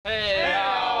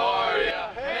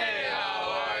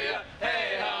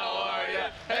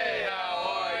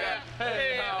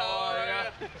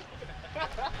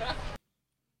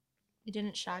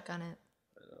didn't shotgun it.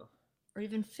 I know. Or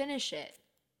even finish it.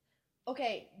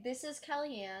 Okay, this is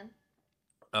Kellyanne.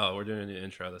 Oh, we're doing a new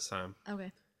intro this time.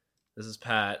 Okay. This is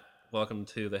Pat. Welcome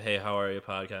to the Hey How Are You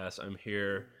podcast. I'm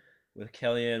here with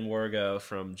Kellyanne Wargo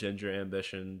from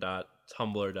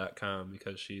gingerambition.tumblr.com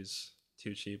because she's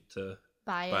too cheap to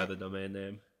buy the domain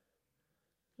name.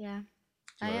 Yeah.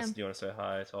 Do you want to say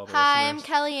hi to all the Hi, listeners?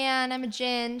 I'm Kellyanne. I'm a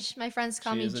Ginge. My friends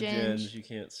call me She is a Ginge. Ginge. You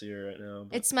can't see her right now.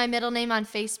 But It's my middle name on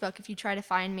Facebook if you try to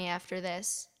find me after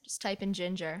this. Just type in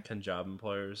Ginger. can job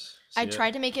employers see I it?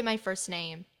 tried to make it my first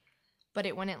name, but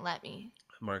it wouldn't let me.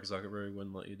 Mark Zuckerberg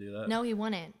wouldn't let you do that? No, he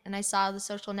wouldn't. And I saw the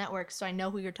social network, so I know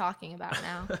who you're talking about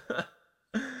now.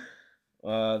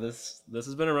 This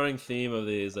has been a running theme of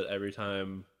these, that every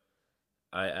time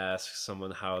I ask someone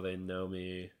how they know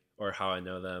me or how I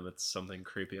know them, it's something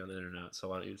creepy on the internet. So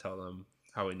why don't you tell them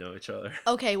how we know each other?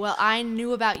 Okay, well, I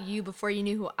knew about you before you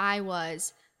knew who I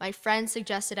was. My friend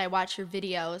suggested I watch your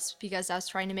videos because I was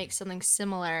trying to make something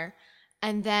similar.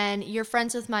 And then you're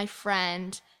friends with my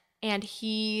friend, and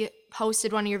he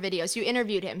posted one of your videos. You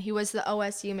interviewed him. He was the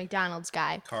OSU McDonald's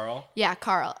guy. Carl? Yeah,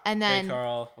 Carl. And then Hey,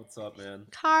 Carl. What's up, man?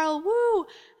 Carl, woo!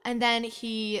 And then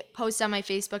he posted on my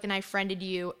Facebook, and I friended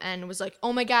you and was like,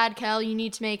 oh my God, Kel, you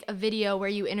need to make a video where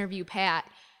you interview Pat.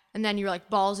 And then you're like,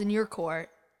 balls in your court.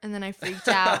 And then I freaked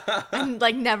out and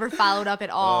like never followed up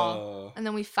at all. Oh. And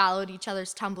then we followed each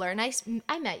other's Tumblr, and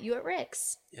I met you at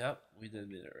Rick's. Yep, we did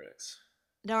meet at Rick's.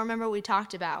 I don't remember what we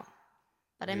talked about,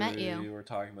 but I met you. We were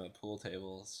talking about pool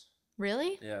tables.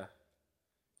 Really? Yeah.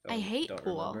 I hate don't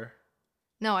pool. Remember?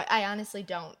 No, I honestly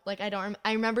don't. Like,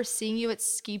 I remember seeing you at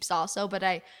Skeeps also, but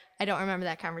I don't remember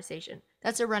that conversation.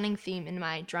 That's a running theme in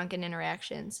my drunken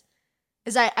interactions.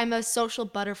 I'm a social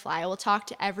butterfly. I will talk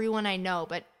to everyone I know,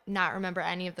 but not remember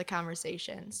any of the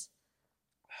conversations.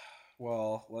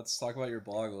 Well, let's talk about your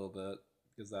blog a little bit,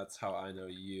 because that's how I know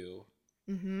you.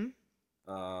 Mm-hmm.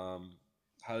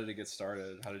 How did it get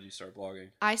started? How did you start blogging?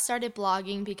 I started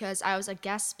blogging because I was a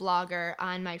guest blogger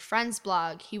on my friend's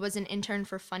blog. He was an intern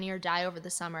for Funny or Die over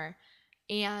the summer,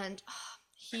 and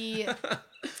he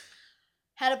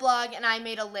had a blog, and I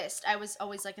made a list. I was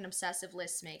always like an obsessive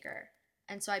list maker,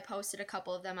 and so I posted a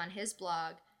couple of them on his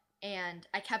blog, and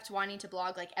I kept wanting to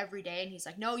blog like every day, and he's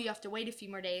like, no, you have to wait a few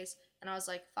more days, and I was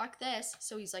like, fuck this.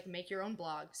 So he's like, make your own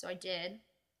blog. So I did,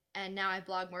 and now I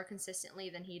blog more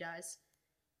consistently than he does.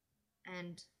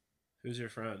 And who's your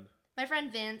friend? My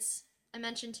friend Vince. I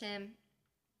mentioned him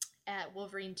at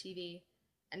Wolverine TV,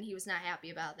 and he was not happy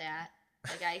about that,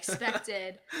 like I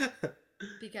expected,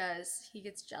 because he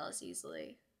gets jealous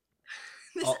easily.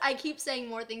 I keep saying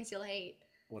more things you'll hate.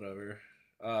 Whatever.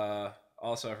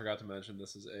 Also, I forgot to mention,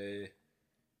 this is a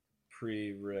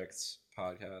pre-Rick's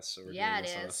podcast, so we're doing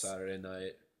this on a Saturday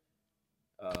night.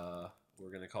 We're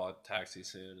going to call it taxi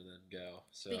soon and then go.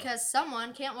 So because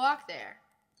someone can't walk there.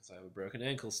 Because I have a broken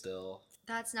ankle still.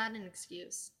 That's not an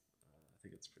excuse. I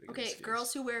think it's pretty good. Okay, excuse.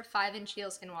 Girls who wear 5-inch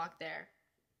heels can walk there.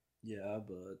 Yeah,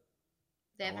 but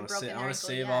they haven't broken their ankle. I want to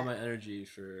save all my energy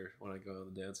for when I go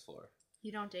on the dance floor.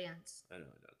 You don't dance. I know I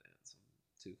don't dance. I'm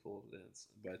too cool to dance.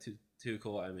 By too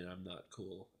cool, I mean I'm not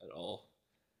cool at all.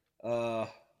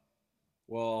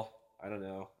 Well, I don't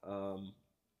know.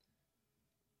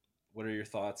 What are your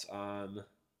thoughts on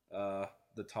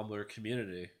the Tumblr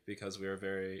community, because we are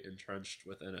very entrenched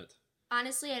within it?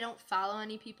 Honestly, I don't follow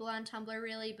any people on Tumblr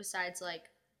really, besides like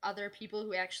other people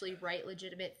who actually write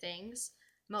legitimate things,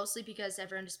 mostly because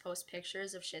everyone just posts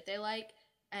pictures of shit they like,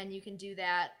 and you can do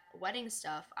that wedding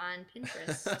stuff on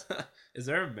Pinterest. Is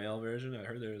there a male version? I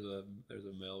heard there's a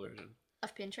male version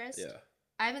of Pinterest. Yeah,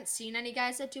 I haven't seen any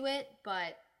guys that do it,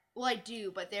 but well, I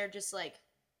do, but they're just like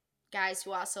guys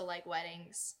who also like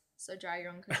weddings. So draw your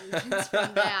own conclusions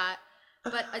from that.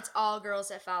 But it's all girls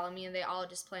that follow me, and they all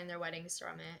just plan their weddings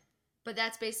from it. But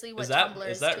that's basically what Tumblr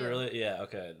is. Is that really? Yeah,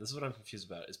 okay. This is what I'm confused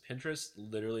about. Is Pinterest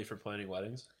literally for planning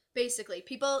weddings? Basically,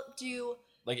 people do.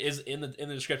 Like, is in the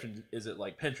description, is it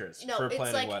like Pinterest for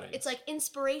planning weddings? It's like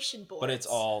inspiration boards. But it's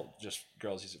all just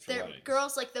girls use it for weddings.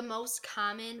 Girls, like the most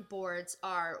common boards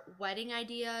are wedding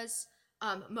ideas,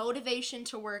 motivation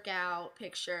to work out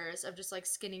pictures of just like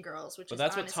skinny girls, but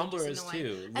that's what Tumblr is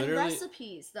too. Literally. And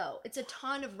recipes, though. It's a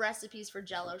ton of recipes for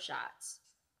Jell-O shots.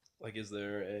 Like, is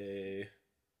there a?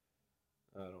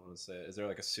 I don't want to say it. Is there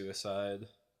like a suicide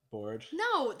board?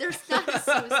 No, there's not a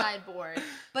suicide board.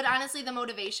 But honestly, the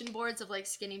motivation boards of like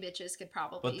skinny bitches could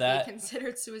probably be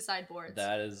considered suicide boards.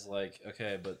 That is like,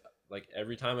 okay, but like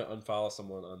every time I unfollow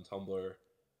someone on Tumblr,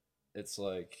 it's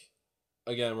like,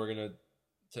 again, we're gonna,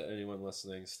 to anyone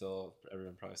listening still,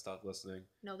 everyone probably stopped listening.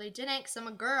 No, they didn't, because I'm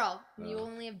a girl, and you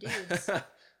only have dudes.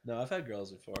 No, I've had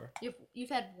girls before. You've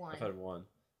had one. I've had one.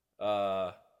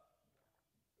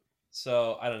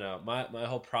 So I don't know. My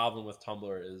whole problem with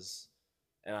Tumblr is,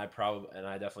 and I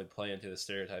definitely play into the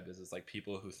stereotype is it's like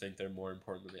people who think they're more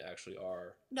important than they actually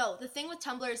are. No, the thing with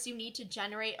Tumblr is you need to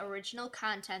generate original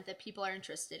content that people are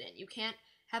interested in. You can't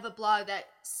have a blog that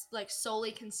like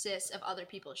solely consists of other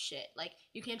people's shit. Like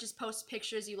you can't just post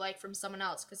pictures you like from someone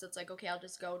else because it's like, okay, I'll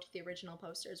just go to the original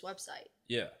poster's website.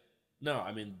 Yeah. No,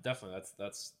 I mean definitely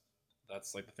that's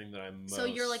like the thing that I'm most. So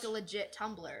you're like a legit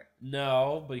Tumblr.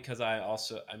 No, because I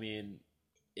mean,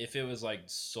 if it was like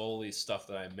solely stuff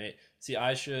that I made, see,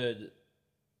 I should.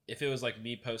 If it was like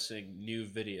me posting new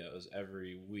videos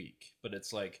every week, but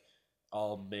it's like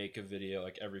I'll make a video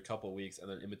like every couple weeks, and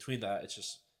then in between that, it's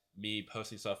just me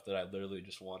posting stuff that I literally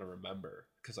just want to remember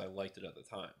because I liked it at the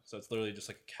time. So it's literally just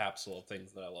like a capsule of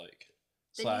things that I like.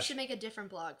 Then you should make a different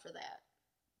blog for that.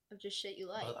 Of just shit you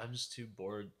like. I'm just too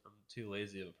bored. I'm too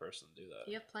lazy of a person to do that.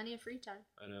 You have plenty of free time.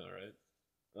 I know,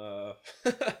 right?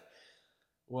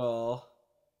 Well,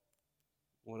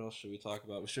 what else should we talk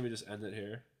about? Should we just end it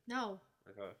here? No.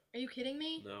 Okay. Are you kidding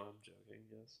me? No, I'm joking.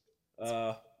 Yes.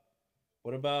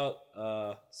 What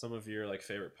about some of your like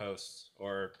favorite posts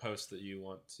or posts that you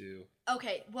want to?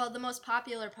 Okay. Well, the most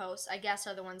popular posts, I guess,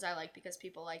 are the ones I like because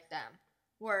people like them.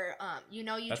 Where you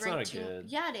That's drink not too. good.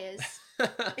 Yeah, it is.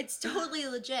 It's totally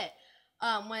legit.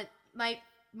 When my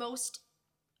most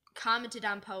commented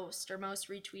on post or most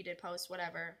retweeted post,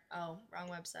 whatever. Oh, wrong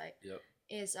website. Yep.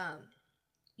 Is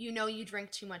you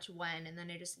drink too much when, and then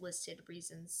I just listed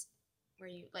reasons where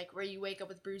you wake up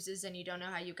with bruises and you don't know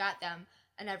how you got them,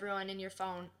 and everyone in your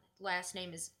phone last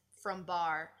name is from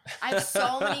bar. I have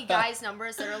so many guys'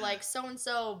 numbers that are like so and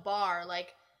so bar,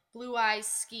 like Blue Eyes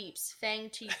Skeeps, Fang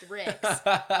Teeth Ricks,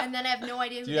 and then I have no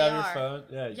idea who Do you they have are. your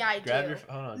phone? Yeah, I grab do. Your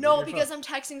hold on. No, your because phone. I'm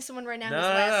texting someone right now No, whose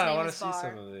last I name want is to see Bar.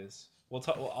 some of these. We'll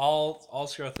talk. Well, I'll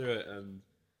scroll through it and.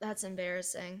 That's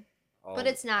embarrassing. But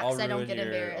it's not because I don't get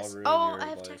embarrassed. I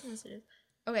have text messages.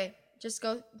 Okay, just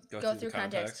go through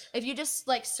context. If you just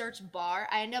like search bar,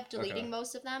 I end up deleting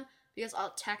most of them because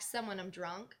I'll text them when I'm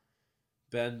drunk.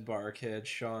 Ben Barkhead,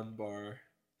 Sean Barr.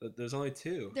 There's only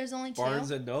two. There's only two.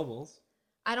 Barnes and Nobles.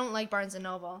 I don't like Barnes and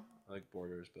Noble. I like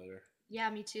Borders better. Yeah,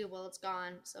 me too. Well, it's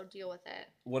gone, so deal with it.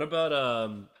 What about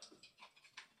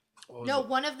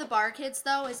one of the bar kids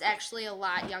though is actually a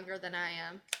lot younger than I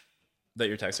am. That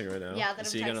you're texting right now? Yeah,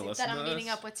 that I'm meeting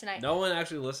up with tonight. No one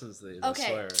actually listens to these, okay. I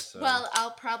swear. So. Well,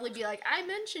 I'll probably be like, I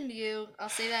mentioned you. I'll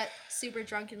say that super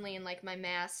drunkenly in like my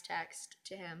mass text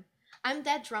to him. I'm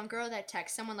that drunk girl that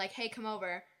texts someone like, hey, come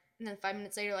over. And then 5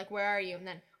 minutes later, like, where are you? And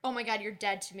then, oh my God, you're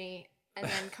dead to me. And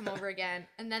then come over again.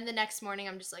 And then the next morning,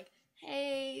 I'm just like,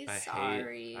 hey,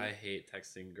 sorry. I hate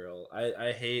texting girl.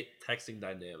 I hate texting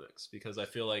dynamics because I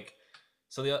feel like,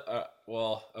 so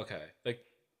okay. Like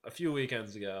a few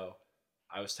weekends ago,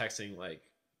 I was texting like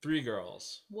 3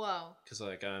 girls. Whoa. Because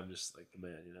like I'm just like the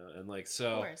man, and like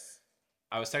so. Of course.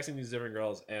 I was texting these different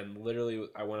girls, and literally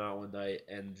I went out one night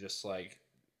and just like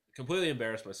completely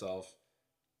embarrassed myself.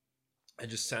 I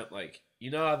just sent like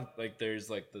how like there's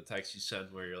like the text you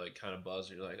send where you're like kind of buzzed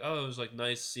and you're like, oh, it was like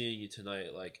nice seeing you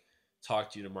tonight. Like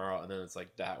talk to you tomorrow, and then it's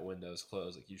like that window's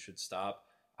closed. Like you should stop.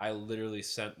 I literally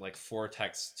sent like 4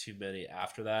 texts too many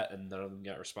after that, and none of them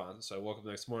got responses. So I woke up the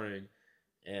next morning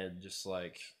and just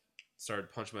like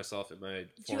started punching myself in my forearms.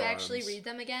 Did you actually read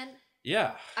them again?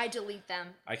 Yeah. I delete them.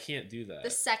 I can't do that. The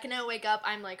second I wake up,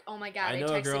 I'm like, oh my God, I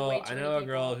know a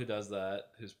girl who does that,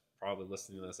 who's probably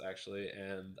listening to this actually,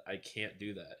 and I can't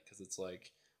do that because it's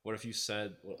like, what if you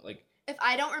said like? If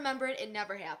I don't remember it, it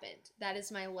never happened. That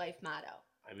is my life motto.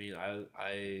 I mean,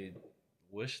 I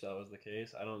wish that was the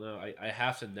case. I don't know. I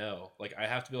have to know. Like, I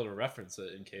have to be able to reference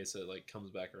it in case it like comes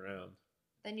back around.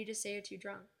 Then you just say you're too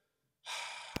drunk.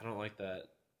 I don't like that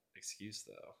excuse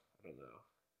though. I don't know.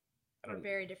 We're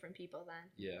very different people then.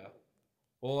 Yeah.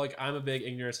 Well, like I'm a big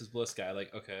ignorance is bliss guy.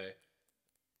 Like, okay,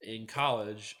 in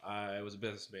college I was a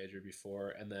business major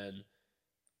before, and then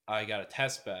I got a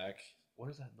test back. What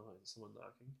is that noise? Is someone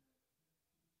knocking?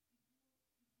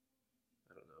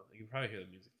 I don't know. You can probably hear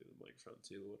the music through the microphone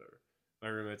too, but whatever. My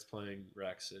roommate's playing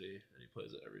Rack City, and he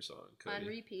plays it every song. Cody. On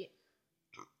repeat.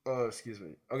 Oh, excuse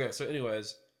me. Okay, so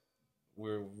anyways,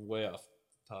 we're way off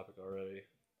topic already.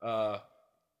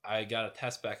 I got a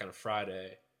test back on a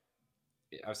Friday.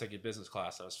 I was taking business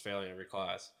class, and I was failing every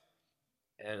class.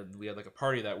 And we had like a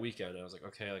party that weekend, and I was like,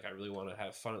 okay, like I really want to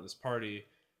have fun at this party.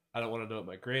 I don't want to know what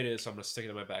my grade is, so I'm going to stick it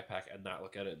in my backpack and not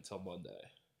look at it until Monday.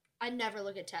 I never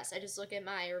look at tests. I just look at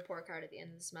my report card at the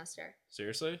end of the semester.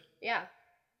 Seriously? Yeah.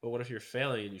 But what if you're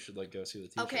failing and you should like go see the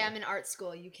teacher? Okay, I'm in art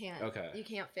school. You can't. Okay. You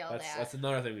can't fail that. That's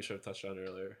another thing we should have touched on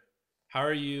earlier. How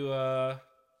are you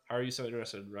How are you so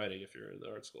interested in writing if you're in the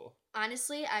art school?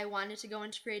 Honestly, I wanted to go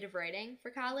into creative writing for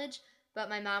college, but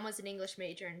my mom was an English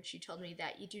major and she told me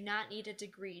that you do not need a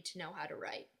degree to know how to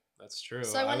write. That's true.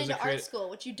 So I went into art school,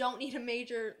 which you don't need a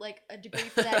major, like a degree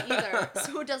for that either.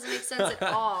 So it doesn't make sense at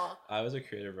all. I was a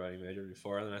creative writing major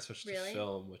before, and then I switched to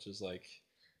film, which is like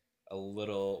a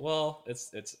little. Well,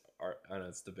 it's art. I know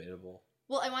it's debatable.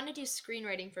 Well, I want to do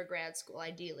screenwriting for grad school,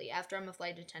 ideally, after I'm a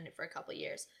flight attendant for a couple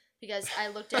years, because I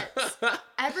looked at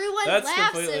everyone laughs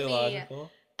at me.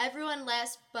 Logical. Everyone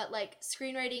laughs, but like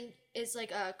screenwriting is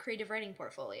like a creative writing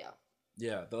portfolio.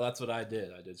 Yeah, that's what I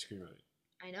did. I did screenwriting.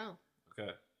 I know.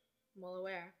 Okay. I'm well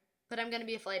aware. But I'm going to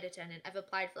be a flight attendant. I've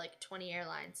applied for like 20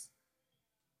 airlines.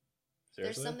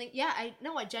 Seriously? There's something, yeah,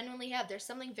 I genuinely have. There's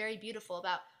something very beautiful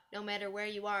about no matter where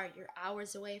you are, you're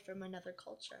hours away from another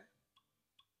culture.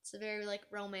 It's a very like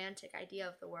romantic idea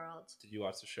of the world. Did you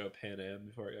watch the show Pan Am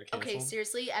before it got canceled? Okay,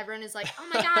 seriously, everyone is like, oh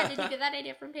my god, did you get that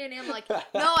idea from Pan Am? Like,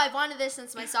 no, I've wanted this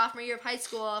since my sophomore year of high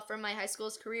school from my high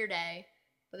school's career day.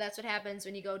 But that's what happens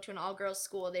when you go to an all-girls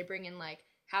school. They bring in like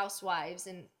housewives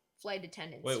and flight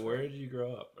attendants. Wait, where did you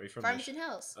grow up? Are you from Farmington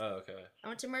Hills? Oh, okay. I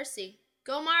went to Mercy.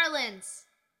 Go Marlins!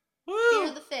 Woo!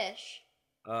 Fear the fish.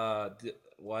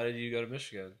 Why did you go to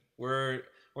Michigan? We're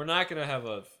not gonna have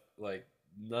a like.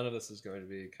 None of this is going to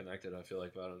be connected. I feel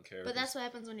like, but I don't care. But that's what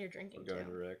happens when you're drinking. I'm going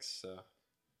to Rick's. So.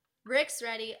 Rick's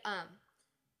ready.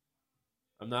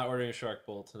 I'm not ordering a shark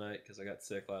bowl tonight because I got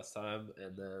sick last time,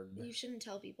 and then. You shouldn't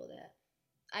tell people that.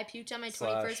 I puked on my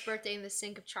 21st birthday in the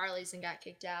sink of Charlie's and got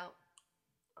kicked out.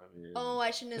 I mean... Oh,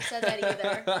 I shouldn't have said that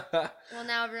either. Well,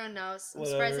 now everyone knows. I'm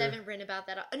surprised I haven't written about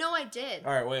that. No, I did.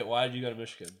 All right, wait. Why did you go to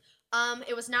Michigan?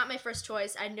 It was not my first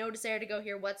choice. I had no desire to go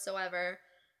here whatsoever.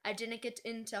 I didn't get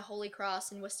into Holy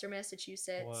Cross in Worcester,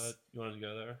 Massachusetts. What? You wanted to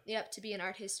go there? Yep, to be an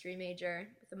art history major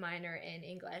with a minor in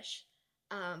English.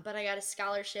 But I got a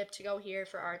scholarship to go here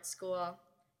for art school,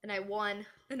 and I won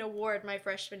an award my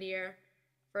freshman year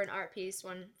for an art piece,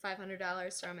 won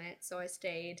 $500 from it, so I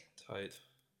stayed. Tight.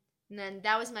 And then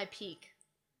that was my peak.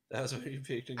 That was when you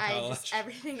peaked in college?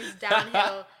 Everything is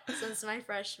downhill since my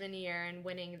freshman year and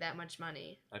winning that much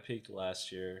money. I peaked last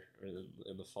year, or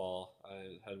in the fall.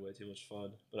 I had way too much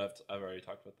fun, but I've already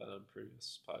talked about that on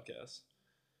previous podcasts.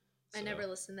 So, I never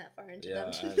listened that far into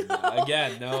them. No.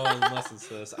 Again, no one listens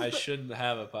to this. I shouldn't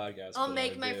have a podcast. I'll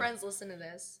make my friends listen to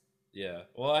this. Yeah.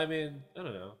 Well, I mean, I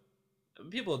don't know.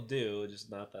 People do,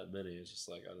 just not that many. It's just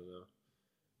like, I don't know.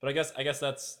 But I guess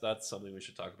that's something we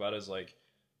should talk about is like,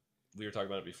 we were talking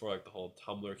about it before, like the whole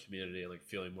Tumblr community and like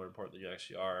feeling more important than you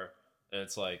actually are. And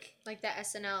it's like that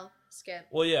SNL skit.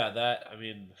 Well, yeah,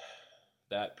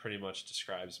 that pretty much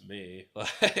describes me.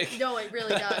 Like no, it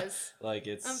really does. Like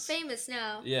I'm famous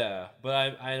now. Yeah,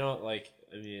 but I don't like.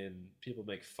 I mean, people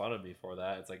make fun of me for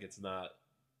that. It's like it's not,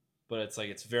 but it's like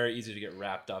it's very easy to get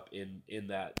wrapped up in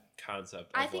that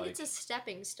concept. I think it's a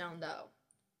stepping stone, though.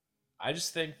 I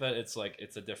just think that it's like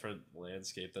it's a different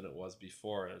landscape than it was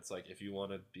before, and it's like if you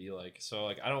want to be like so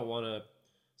like I don't want to.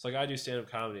 It's like I do stand-up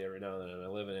comedy every now and then, and I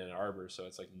live in Ann Arbor, so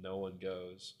it's like no one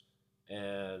goes,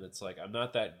 and it's like I'm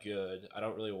not that good. I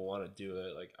don't really want to do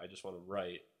it. Like I just want to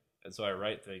write, and so I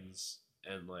write things,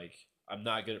 and like I'm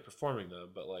not good at performing them,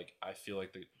 but like I feel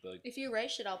like the if you write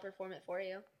shit, I'll perform it for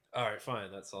you. All right,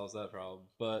 fine, that solves that problem.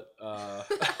 But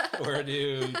we're a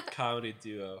new comedy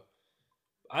duo.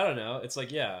 I don't know. It's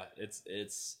like, yeah,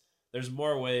 it's there's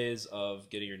more ways of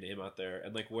getting your name out there.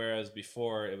 And like, whereas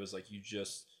before it was like you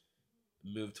just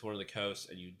moved to one of the coasts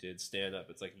and you did stand up.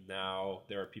 It's like now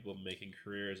there are people making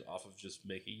careers off of just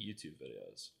making YouTube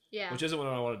videos. Yeah. Not what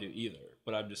I want to do either.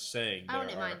 But I'm just saying. I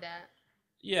wouldn't mind that.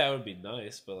 Yeah, it would be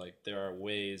nice. But like, there are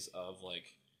ways of like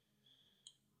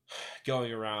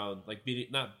going around, like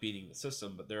not beating the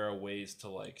system, but there are ways to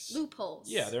like loopholes.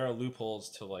 Yeah, there are loopholes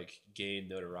to like gain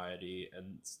notoriety,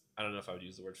 and I don't know if I would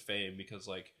use the word fame because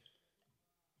like,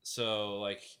 so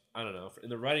like I don't know, in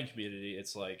the writing community,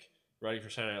 it's like writing for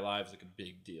Saturday Night Live is like a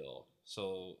big deal.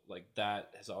 So like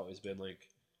that has always been like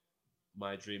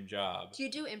my dream job. Do you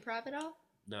do improv at all?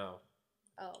 No.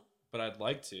 Oh. But I'd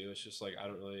like to. It's just like I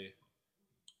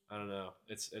don't know.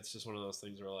 It's just one of those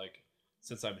things where like,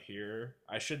 since I'm here,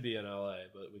 I should be in LA,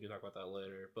 but we can talk about that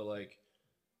later. But like,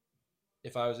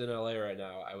 if I was in LA right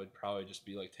now, I would probably just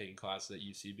be like taking classes at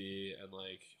UCB and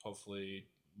like hopefully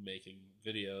making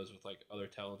videos with like other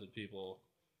talented people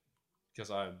because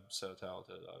I'm so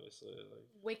talented, obviously. Like,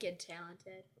 wicked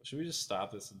talented. Should we just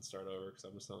stop this and start over? Because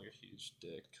I'm gonna sound like a huge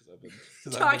dick because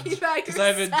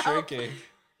I've been drinking.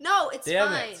 No, it's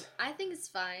fine. I think it's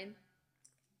fine.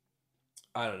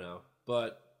 I don't know,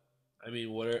 but. I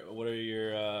mean, what are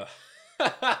your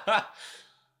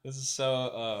this is so,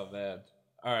 oh man.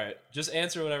 All right, just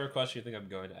answer whatever question you think I'm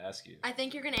going to ask you. I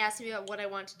think you're gonna ask me about what I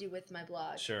want to do with my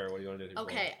blog. Sure. What do you want to do with your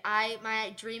Okay,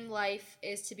 my dream life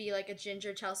is to be like a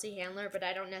ginger Chelsea Handler, but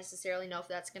I don't necessarily know if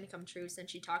that's gonna come true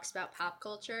since she talks about pop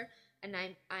culture, and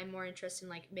I'm more interested in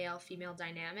like male female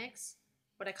dynamics,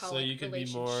 what I call So like you could be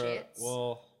relationships.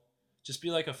 more just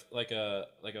be like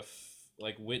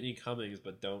Whitney Cummings,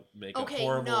 but don't make a Okay,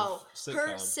 horrible no, sitcom. her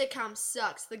sitcom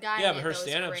sucks. The guy Yeah, in but it, her though, is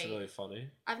stand-up's great. really funny.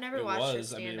 I've never It watched her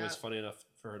was. I mean, it was stand-up. funny enough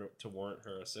for her to warrant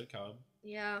her a sitcom.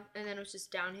 Yeah, and then it was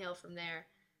just downhill from there.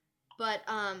 But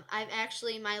I've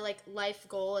actually my like life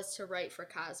goal is to write for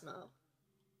Cosmo,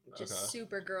 which is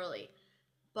super girly.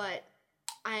 But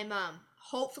I'm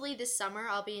hopefully this summer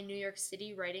I'll be in New York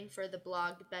City writing for the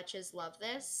blog Betches Love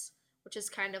This, which is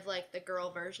kind of like the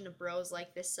girl version of Bros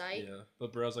Like This site. Yeah,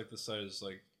 but Bros Like This site is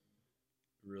like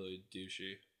really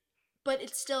douchey. But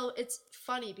it's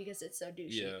funny because it's so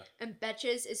douchey. Yeah. And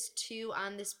Betches is too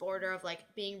on this border of like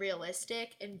being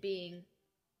realistic and being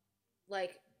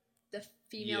like the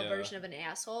female version of an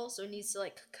asshole, so it needs to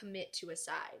like commit to a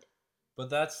side. But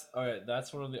that's all right.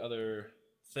 That's one of the other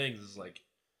things is like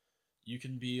you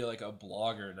can be like a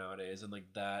blogger nowadays, and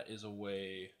like that is a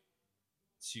way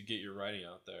to get your writing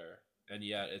out there. And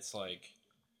yet, it's like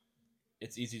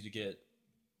it's easy to get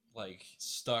like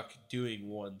stuck doing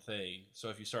one thing. So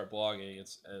if you start blogging,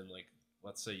 and like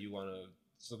let's say you want to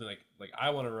something like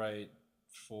I want to write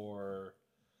for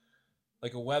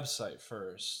like a website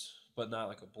first, but not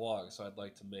like a blog. So I'd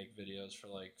like to make videos for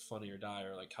like Funny or Die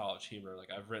or like College Humor. Like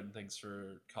I've written things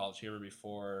for College Humor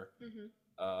before,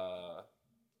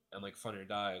 and like Funny or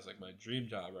Die is like my dream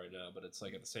job right now. But it's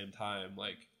like at the same time,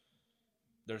 like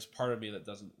there's part of me that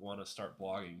doesn't want to start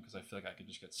blogging because I feel like I could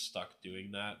just get stuck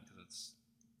doing that because it's.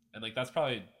 And like that's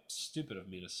probably stupid of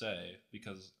me to say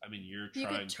because I mean you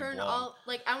trying could turn to blog.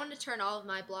 I want to turn all of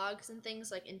my blogs and things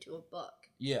like into a book.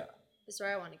 Yeah. That's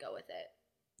where I want to go with it.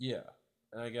 Yeah,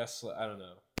 and I guess I don't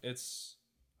know.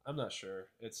 I'm not sure.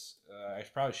 I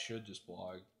probably should just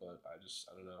blog, but I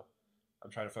don't know.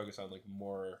 I'm trying to focus on like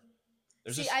more.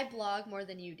 I blog more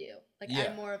than you do. Like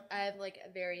I have like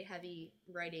a very heavy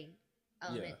writing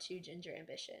element to Ginger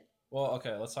Ambition. Well,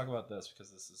 okay, let's talk about this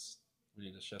because we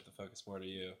need to shift the focus more to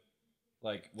you.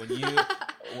 Like when you,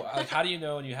 like, how do you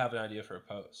know when you have an idea for a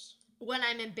post? When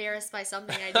I'm embarrassed by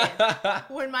something I did.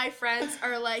 When my friends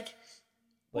are like,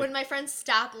 when my friends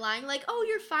stop lying, like, oh,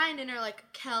 you're fine, and are like,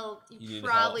 Kel, you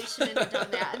probably shouldn't have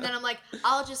done that. And then I'm like,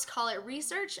 I'll just call it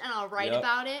research, and I'll write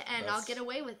about it, and I'll get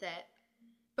away with it.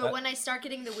 But when I start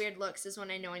getting the weird looks is when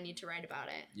I know I need to write about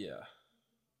it. Yeah.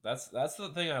 That's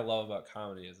the thing I love about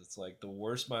comedy is it's like the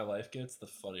worse my life gets, the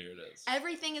funnier it is.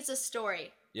 Everything is a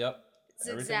story. Yep. It's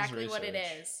exactly what it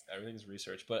is. Everything's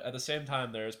research. But at the same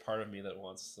time, there is part of me that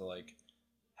wants to like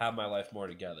have my life more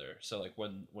together. So like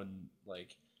when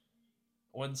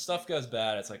stuff goes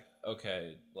bad, it's like,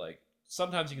 okay, like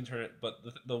sometimes you can turn it, but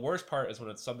the worst part is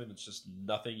when it's something that's just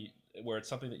nothing, where it's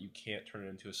something that you can't turn it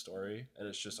into a story, and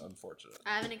it's just unfortunate.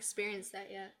 I haven't experienced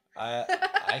that yet.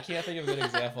 I can't think of a good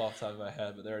example off the top of my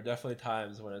head, but there are definitely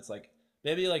times when it's like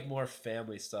maybe like more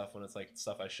family stuff when it's like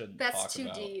stuff I shouldn't talk about. That's too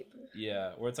deep.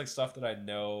 Yeah, where it's like stuff that I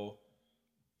know.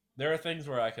 There are things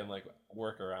where I can like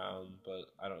work around,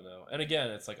 but I don't know. And again,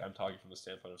 it's like I'm talking from the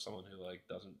standpoint of someone who like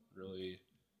doesn't really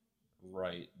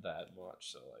write that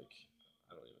much, so like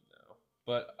I don't even know.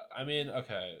 But I mean,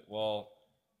 okay, well,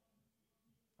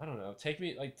 I don't know. Take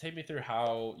me through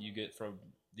how you get from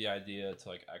the idea to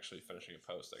like actually finishing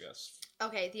a post, I guess.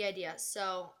 Okay, the idea.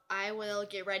 So I will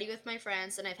get ready with my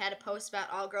friends, and I've had a post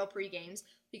about all girl pre-games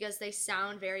because they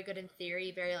sound very good in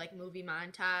theory, very like movie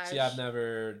montage. See, I've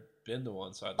never been to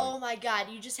one, so I'd like... Oh my god,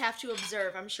 you just have to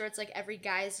observe. I'm sure it's like every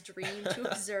guy's dream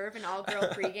to observe an all-girl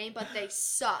pregame, but they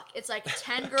suck. It's like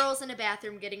 10 girls in a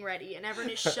bathroom getting ready, and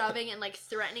everyone is shoving and like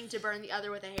threatening to burn the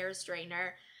other with a hair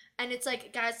straightener. And it's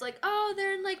like guys like, oh,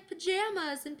 they're in like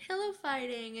pajamas and pillow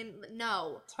fighting, and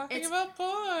no. Talking about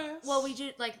boys. Well, we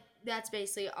do like that's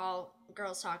basically all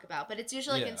girls talk about, but it's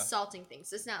usually like insulting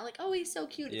things. It's not like, oh, he's so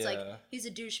cute. It's like, he's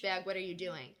a douchebag. What are you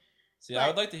doing? See, I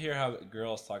would like to hear how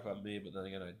girls talk about me, but then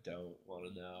again, I don't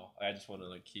want to know. I just want to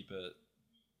like keep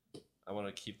it. I want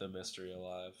to keep the mystery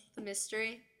alive. The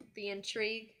mystery, the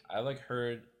intrigue. I like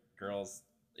heard girls.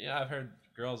 Yeah, I've heard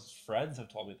girls' friends have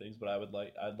told me things, but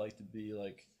I'd like to be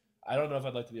like. I don't know if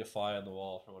I'd like to be a fly on the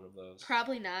wall for one of those.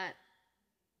 Probably not.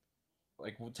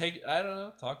 Like, I don't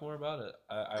know. Talk more about it.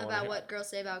 About what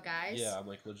girls say about guys? Yeah, I'm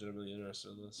like legitimately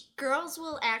interested in this. Girls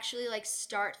will actually like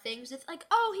start things with like,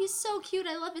 oh, he's so cute.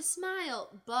 I love his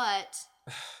smile. But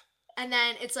And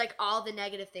then it's like all the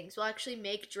negative things. We'll actually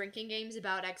make drinking games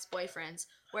about ex-boyfriends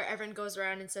where everyone goes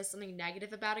around and says something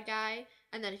negative about a guy.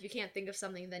 And then if you can't think of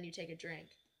something, then you take a drink.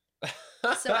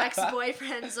 So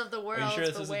ex-boyfriends of the world, are you sure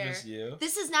this beware. isn't just you?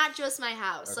 This is not just my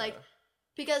house. Okay. Like,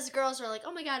 because girls are like,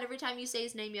 oh my god, every time you say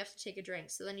his name, you have to take a drink.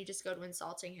 So then you just go to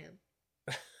insulting him.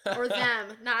 Or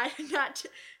them, not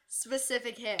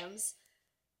specific hymns.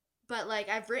 But, like,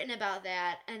 I've written about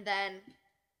that, and then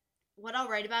what I'll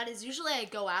write about is usually I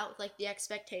go out with, like, the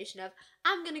expectation of,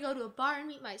 I'm gonna go to a bar and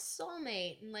meet my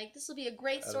soulmate, and, like, this will be a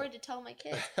great story to tell my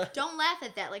kids. Don't laugh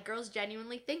at that. Like, girls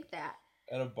genuinely think that.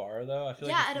 At a bar, though? I feel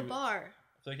yeah, at a bar.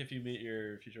 I feel like if you meet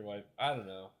your future wife, I don't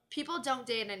know. People don't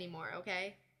date anymore,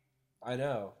 okay? I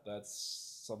know.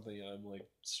 That's something I'm, like,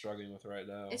 struggling with right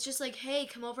now. It's just like, hey,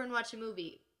 come over and watch a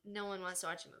movie. No one wants to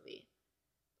watch a movie.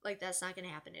 Like, that's not gonna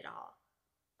happen at all.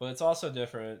 But it's also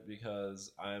different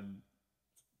because I'm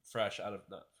not fresh out of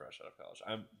college.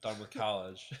 I'm done with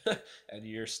college, and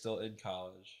you're still in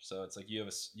college. So it's like you have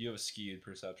a skewed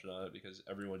perception on it because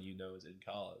everyone you know is in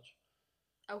college.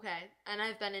 Okay, and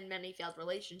I've been in many failed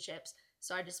relationships,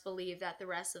 so I just believe that the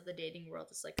rest of the dating world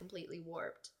is, like, completely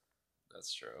warped.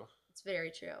 That's true. It's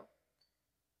very true.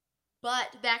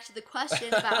 But back to the question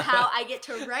about how I get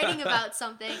to writing about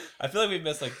something. I feel like we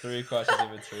missed like 3 questions in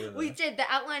between. We did. The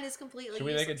outline is completely Should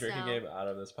we make a drinking game out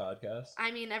of this podcast? I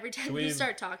mean, every time you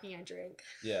start talking, I drink.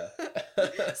 Yeah.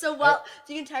 So,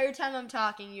 the entire time I'm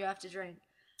talking, you have to drink.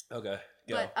 Okay,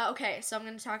 go. But, okay, so I'm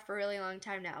going to talk for a really long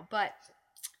time now. But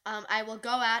I will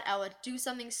go out, I will do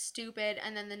something stupid,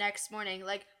 and then the next morning,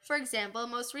 like, for example,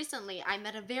 most recently, I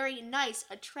met a very nice,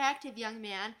 attractive young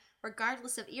man,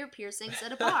 regardless of ear piercings,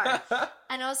 at a bar.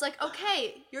 And I was like,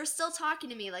 okay, you're still talking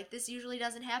to me. Like, this usually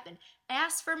doesn't happen.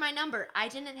 Ask for my number. I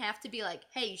didn't have to be like,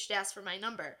 hey, you should ask for my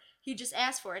number. He just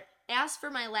asked for it. Asked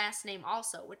for my last name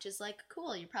also, which is like,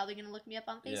 cool, you're probably going to look me up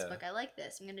on Facebook. Yeah. I like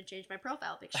this. I'm going to change my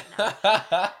profile picture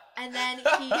now. And then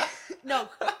no,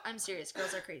 I'm serious.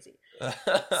 Girls are crazy.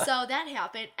 So that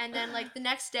happened. And then, like, the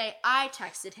next day, I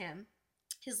texted him.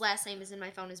 His last name is in my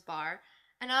phone, is Bar.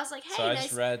 And I was like, hey, so I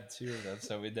just read 2 of them.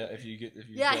 So we know if you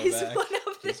yeah, go he's back, one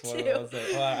of the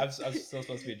 2. I'm still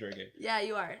supposed to be drinking. Yeah,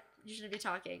 you are. You shouldn't be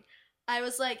talking. I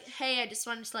was like, hey, I just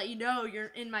wanted to let you know you're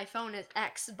in my phone as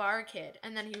X Bar Kid.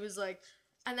 And then he was like,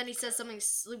 and then he said something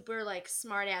super, like,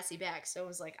 smart assy back. So it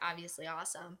was, like, obviously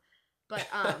awesome. But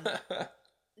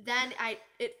then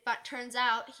it turns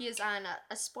out he is on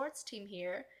a sports team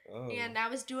here. Oh. And I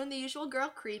was doing the usual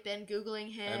girl creeping,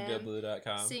 Googling him.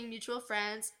 MGoBlue.com. Seeing mutual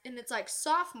friends. And it's like,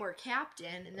 sophomore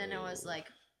captain. And then I was like,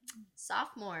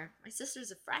 sophomore. My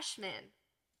sister's a freshman.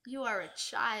 You are a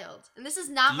child. And this is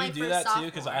not my first sophomore. Do you do that too?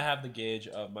 Because I have the gauge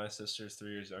of my sister's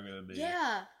 3 years younger than me.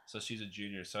 Yeah. So she's a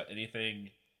junior. So anything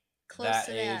close that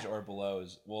to age that. Or below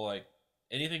is, well, like,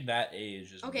 anything that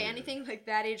age is okay, weird. Anything like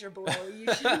that age or below,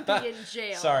 you shouldn't be in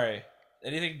jail. Sorry.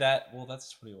 Anything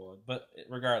that's 21. But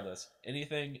regardless,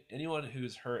 anyone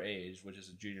who's her age, which is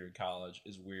a junior in college,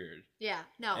 is weird. Yeah,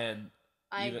 no. And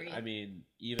I agree. I mean,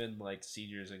 even, like,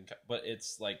 seniors but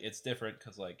it's, like, it's different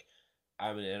because, like,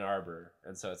 I'm in Ann Arbor,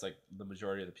 and so it's like the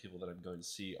majority of the people that I'm going to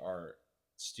see are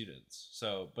students.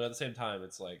 So, but at the same time,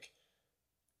 it's like,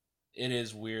 it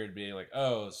is weird being like,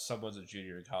 oh, someone's a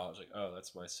junior in college. Like, oh,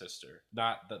 that's my sister.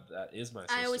 Not that is my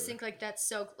sister. I always think, like, that's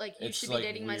so, like, you should be like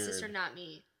dating weird. My sister, not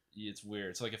me. It's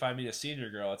weird. So, like, if I meet a senior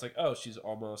girl, it's like, oh, she's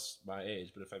almost my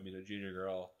age. But if I meet a junior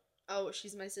girl, oh,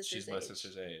 she's my sister's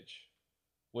age.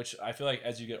 Which I feel like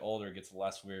as you get older, it gets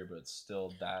less weird, but it's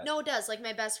still that. No, it does. Like,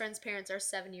 my best friend's parents are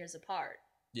 7 years apart.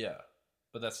 Yeah,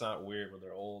 but that's not weird when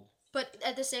they're old. But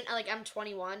at the same, like, I'm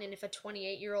 21, and if a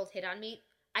 28-year-old hit on me,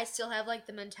 I still have, like,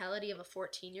 the mentality of a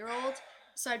 14-year-old.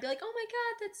 So I'd be like, oh my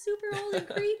god, that's super old and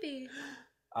creepy.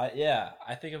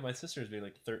 I think of my sister as being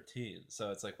like 13.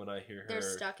 So it's like when I hear her, they're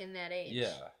stuck in that age.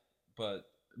 Yeah, but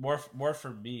more for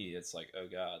me, it's like, oh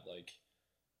god, like,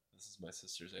 this is my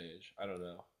sister's age. I don't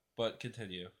know. But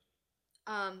continue.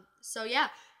 So yeah.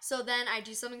 So then I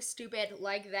do something stupid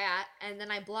like that, and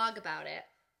then I blog about it.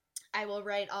 I will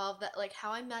write all of that, like,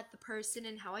 how I met the person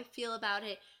and how I feel about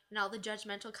it and all the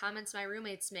judgmental comments my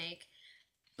roommates make.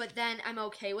 But then I'm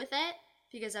okay with it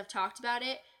because I've talked about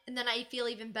it. And then I feel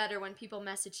even better when people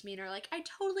message me and are like, I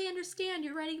totally understand.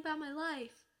 You're writing about my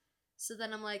life. So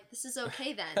then I'm like, this is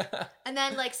okay then. And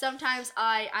then, like, sometimes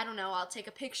I don't know, I'll take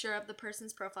a picture of the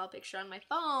person's profile picture on my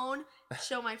phone,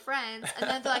 show my friends, and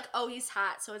then they're like, oh, he's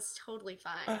hot, so it's totally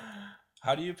fine.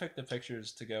 How do you pick the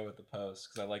pictures to go with the post?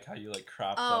 Because I like how you, like,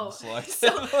 crop them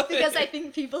selectively. So, because I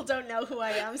think people don't know who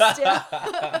I am still.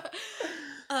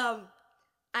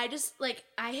 I just, like,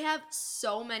 I have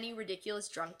so many ridiculous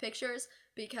drunk pictures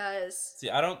because... See,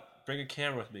 I don't bring a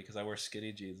camera with me because I wear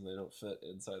skinny jeans and they don't fit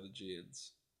inside the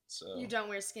jeans. So you don't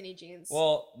wear skinny jeans.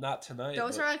 Well, not tonight.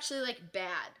 Those are actually like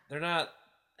bad. They're not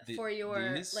for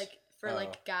your these? like for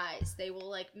like guys. They will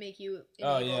like make you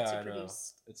unable to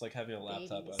produce. It's like having a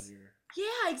laptop on your.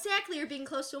 Yeah, exactly. You're being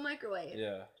close to a microwave.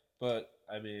 Yeah, but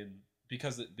I mean,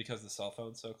 because the cell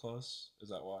phone's so close, is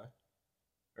that why?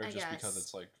 Or just because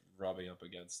it's like rubbing up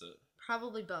against it?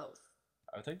 Probably both.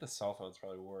 I think the cell phone's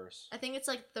probably worse. I think it's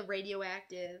like the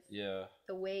radioactive. Yeah.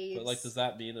 The waves. But like, does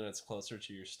that mean that it's closer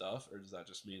to your stuff, or does that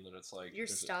just mean that it's like your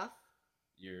stuff,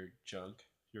 your junk,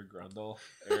 your grundle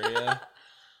area?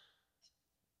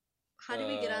 How do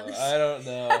we get on this? I don't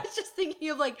know. I was just thinking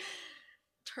of like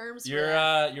terms.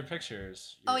 Your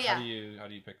pictures. Oh yeah. How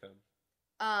do you pick them?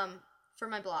 For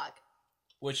my blog.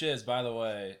 Which is, by the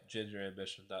way,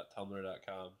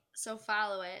 gingerambition.tumblr.com. So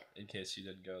follow it. In case you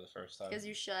didn't go the first time. Because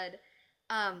you should.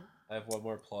 I have one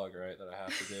more plug, right, that I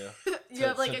have to do. You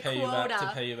have like a quota.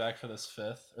 To pay you back for this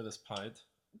fifth, or this pint.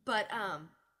 But,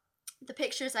 the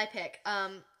pictures I pick,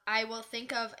 I will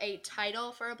think of a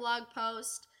title for a blog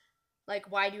post. Like,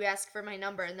 why do you ask for my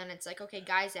number? And then it's like, okay,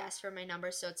 guys ask for my number.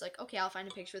 So it's like, okay, I'll find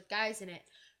a picture with guys in it.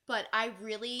 But I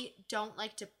really don't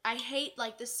like to, I hate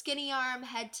like the skinny arm,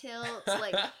 head tilts,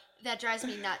 like that drives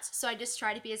me nuts. So I just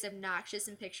try to be as obnoxious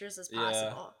in pictures as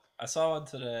possible. I saw one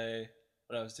today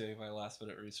when I was doing my last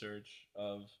minute research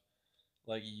of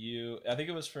like I think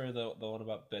it was for the one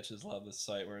about bitches love this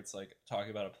site where it's like talking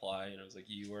about Apply, and it was like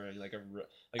you wearing like a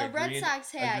Red green,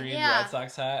 Sox hat, a green yeah. Red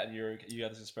Sox hat, and you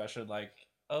got this expression like,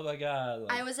 oh my god.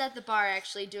 Like, I was at the bar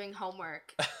actually doing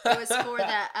homework. It was for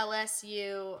the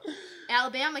LSU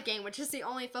Alabama game, which is the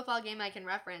only football game I can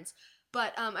reference.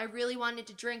 But I really wanted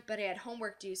to drink, but I had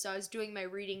homework due, so I was doing my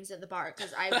readings at the bar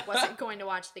because I wasn't going to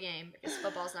watch the game because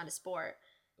football's not a sport.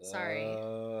 Sorry.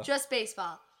 Just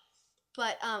baseball.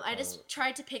 But I just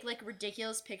tried to pick like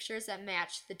ridiculous pictures that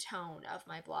match the tone of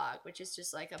my blog, which is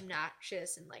just like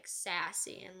obnoxious and like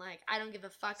sassy and like I don't give a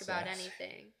fuck about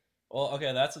anything. Well,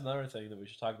 okay, that's another thing that we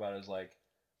should talk about is like,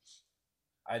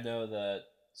 I know that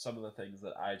some of the things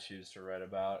that I choose to write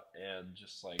about and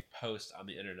just like post on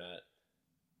the internet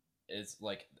is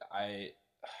like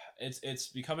it's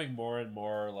becoming more and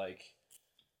more like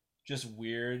just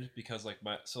weird because like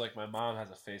my mom has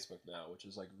a Facebook now, which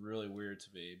is like really weird to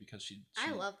me because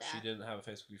I love that. She didn't have a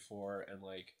Facebook before, and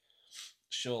like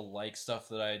she'll like stuff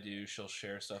that I do, she'll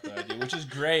share stuff that I do, which is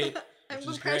great. I'm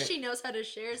impressed she knows how to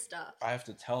share stuff. I have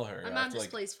to tell her. My mom just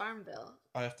plays Farmville.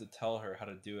 I have to tell her how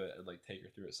to do it and like take her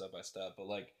through it step by step. But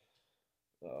like,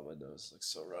 oh, my nose is like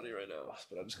so runny right now.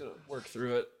 But I'm just gonna work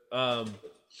through it. I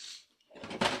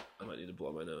might need to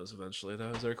blow my nose eventually.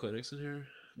 Though, is there Kleenex in here?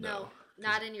 No,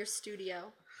 not in your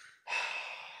studio.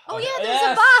 Oh yeah, there's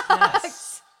a box.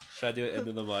 Yes. Should I do it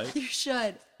into the mic? You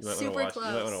should. Super close. You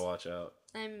might want to watch out.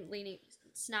 I'm leaning.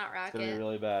 Snot rocket. It's gonna be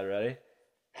really bad. Ready?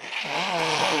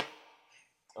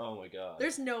 Oh my god.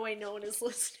 There's no way no one is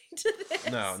listening to this.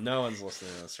 No one's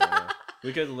listening to this right now.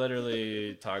 We could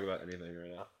literally talk about anything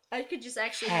right now. I could just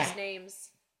actually use names.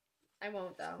 I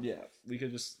won't though. Yeah, we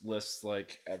could just list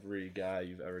like every guy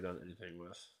you've ever done anything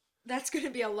with. That's gonna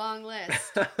be a long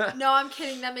list. No, I'm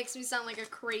kidding. That makes me sound like a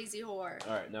crazy whore.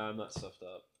 Alright, now I'm not stuffed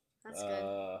up. That's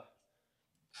good.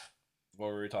 What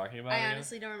were we talking about? I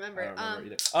honestly don't remember.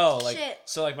 Shit.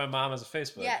 So like my mom has a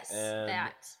Facebook. Yes, and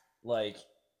that. Like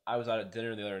I was out at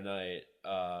dinner the other night.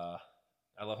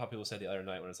 I love how people say the other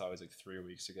night when it's always like 3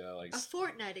 weeks ago. Like a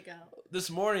fortnight ago.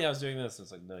 This morning I was doing this, and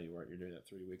it's like, no, you weren't. You're doing that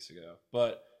 3 weeks ago.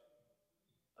 But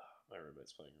my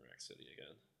roommate's playing Rack City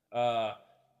again.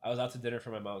 I was out to dinner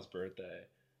for my mom's birthday,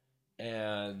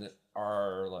 and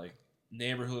our like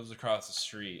neighbor who lives across the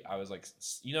street, I was like,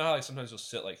 you know how like sometimes you'll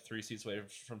sit like 3 seats away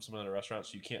from someone at a restaurant,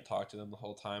 so you can't talk to them the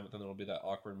whole time, but then there'll be that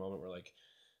awkward moment where like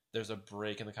there's a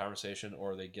break in the conversation,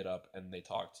 or they get up and they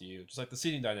talk to you. Just like the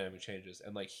seating dynamic changes.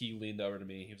 And like he leaned over to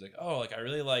me, he was like, oh, like I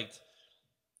really liked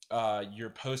your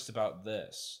post about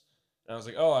this. And I was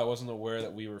like, oh, I wasn't aware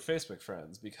that we were Facebook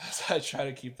friends, because I try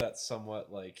to keep that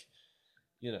somewhat like,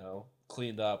 you know,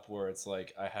 cleaned up, where it's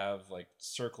like I have like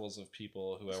circles of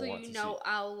people who I want to see. So you know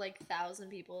all like 1,000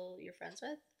 people you're friends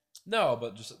with? No,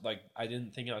 but just like I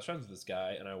didn't think I was friends with this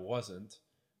guy, and I wasn't.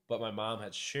 But my mom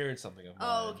had shared something of mine.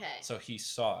 Oh, okay. So he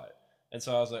saw it. And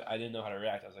so I was like, I didn't know how to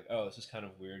react. I was like, oh, this is kind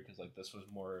of weird, because like this was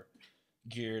more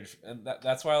geared. And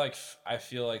that's why like I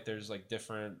feel like there's like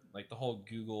different, like the whole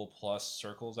Google Plus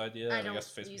circles idea. I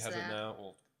guess Facebook has it now.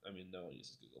 Well, I mean, no one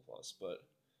uses Google Plus, but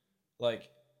like,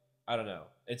 I don't know.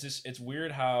 It's just, it's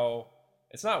weird how,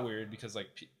 it's not weird because like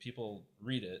people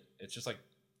read it. It's just like,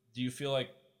 do you feel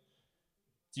like,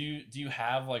 do you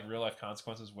have like real life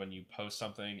consequences when you post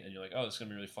something and you're like, oh, this is gonna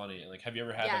be really funny? And like, have you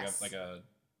ever had like a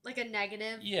Like a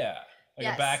negative? Yeah. Like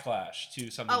Yes. a backlash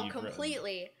to something you've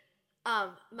completely.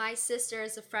 My sister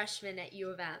is a freshman at U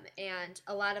of M, and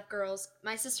a lot of girls,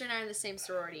 my sister and I are in the same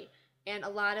sorority, and a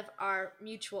lot of our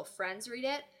mutual friends read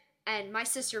it, and my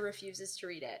sister refuses to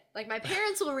read it. Like, my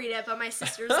parents will read it, but my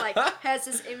sister's like, has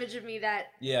this image of me that.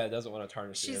 Yeah, doesn't want to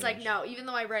tarnish the She's image. like, no, even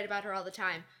though I write about her all the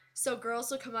time. So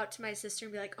girls will come up to my sister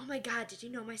and be like, oh my God, did you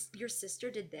know your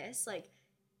sister did this? Like,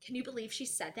 can you believe she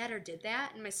said that or did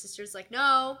that? And my sister's like,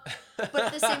 no. But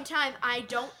at the same time, I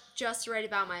don't just write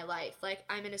about my life. Like,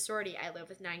 I'm in a sorority. I live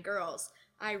with 9 girls.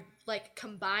 I, like,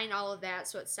 combine all of that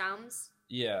so it sounds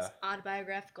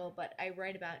autobiographical, but I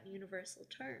write about universal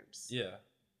terms. Yeah.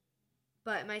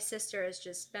 But my sister has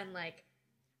just been like,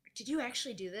 did you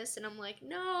actually do this? And I'm like,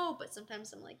 no. But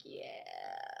sometimes I'm like,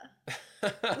 yeah.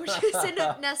 Which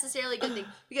isn't necessarily a good thing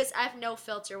because I have no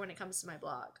filter when it comes to my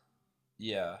blog.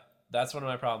 Yeah. That's one of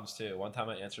my problems too. One time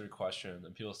I answered a question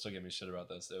and people still give me shit about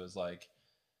this. It was like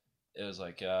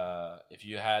if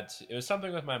you had to, it was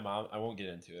something with my mom. I won't get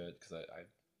into it because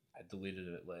I deleted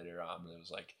it later on. But it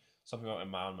was like something about my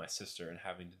mom and my sister and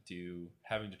having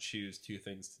to choose 2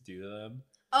 things to do to them.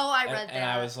 Oh, I read that. And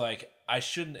I was like, I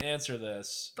shouldn't answer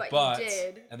this, but you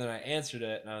did. And then I answered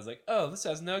it, and I was like, oh, this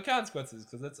has no consequences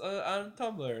because it's on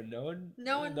Tumblr.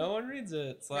 No one reads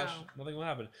it. / nothing will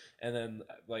happen. And then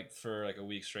like for like a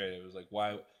week straight, it was like,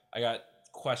 why? I got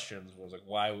questions. It was like,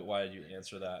 why did you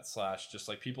answer that? / just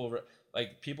like people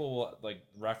will like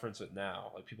reference it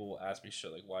now. Like people will ask me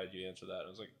shit like, why did you answer that? And I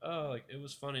was like, oh, like it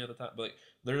was funny at the time. But like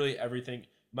literally everything.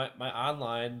 My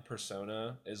online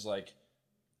persona is like.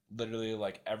 Literally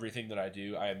like everything that I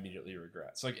do I immediately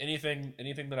regret. So like anything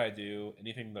that I do,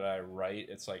 anything that I write,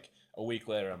 it's like a week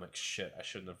later I'm like, shit, I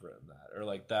shouldn't have written that, or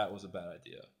like that was a bad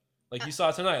idea. Like you saw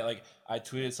tonight, like I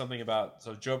tweeted something about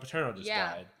Joe Paterno just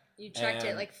died. You checked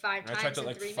it like 5 times. I checked it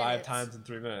like 5 times in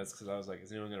 3 minutes because I was like,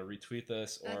 is anyone going to retweet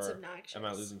this, or am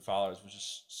I losing followers? Which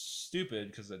is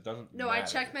stupid because it doesn't. No, matter. I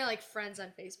checked my like friends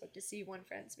on Facebook to see when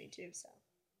friends me too. So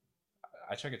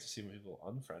I check it to see when people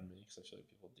unfriend me because I feel like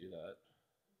people do that.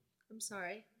 I'm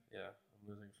sorry. Yeah, I'm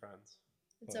losing friends.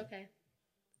 It's okay.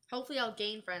 Hopefully I'll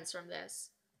gain friends from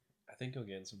this. I think you'll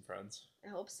gain some friends. I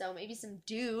hope so. Maybe some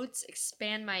dudes.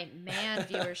 Expand my man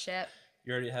viewership.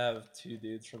 You already have 2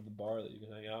 dudes from the bar that you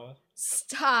can hang out with?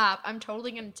 Stop. I'm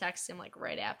totally going to text him like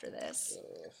right after this.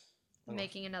 I'm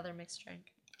making another mixed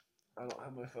drink. I don't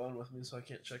have my phone with me, so I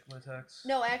can't check my texts.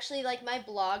 No, actually, like my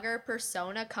blogger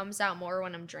persona comes out more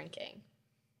when I'm drinking.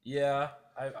 Yeah,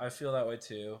 I feel that way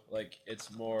too. Like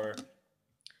it's more,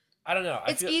 I don't know.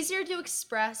 It's easier to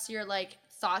express your like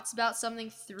thoughts about something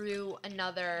through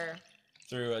another,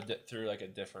 through like a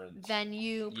different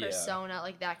venue, persona,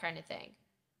 like that kind of thing.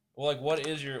 Well, like what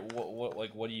is your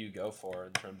what do you go for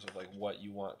in terms of like what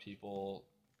you want people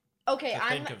to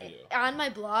think of you? On my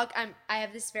blog, I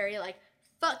have this very like,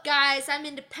 fuck guys, I'm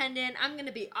independent. I'm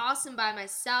gonna be awesome by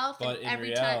myself. But and in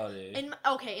reality,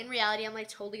 in reality, I'm like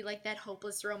totally like that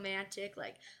hopeless romantic.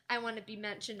 Like I want to be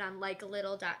mentioned on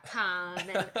likealittle.com,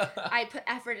 and I put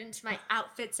effort into my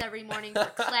outfits every morning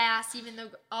for class, even though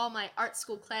all my art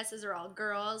school classes are all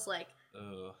girls. Like,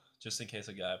 just in case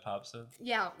a guy pops in.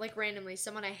 Yeah, like randomly,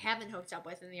 someone I haven't hooked up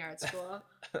with in the art school.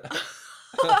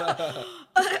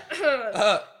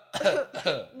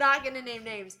 Not gonna name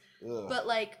names, but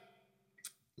like.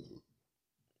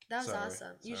 That was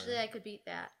awesome. Usually I could beat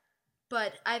that.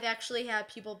 But I've actually had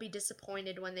people be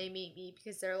disappointed when they meet me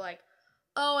because they're like,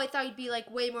 oh, I thought you'd be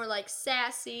like way more like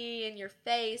sassy in your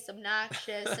face,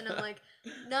 obnoxious. And I'm like,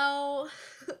 no,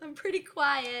 I'm pretty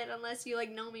quiet unless you like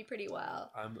know me pretty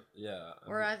well.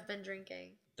 Or I've been drinking.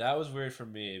 That was weird for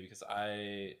me because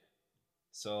I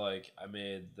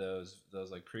made those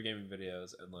like pre-gaming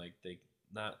videos and like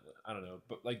I don't know,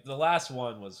 but like the last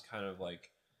one was kind of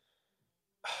like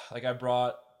I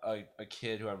brought a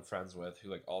kid who I'm friends with who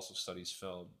like also studies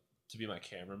film to be my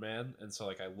cameraman, and so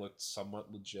like I looked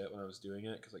somewhat legit when I was doing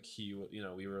it because like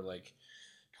we were like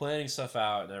planning stuff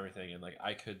out and everything, and like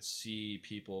I could see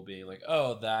people being like,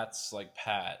 oh, that's like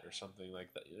Pat or something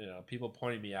like that, people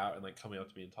pointing me out and like coming up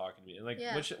to me and talking to me and like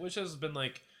which has been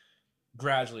like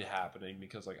gradually happening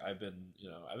because like I've been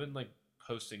like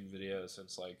posting videos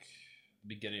since like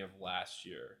beginning of last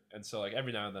year, and so like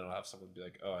every now and then I'll have someone be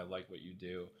like, oh, I like what you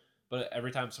do. But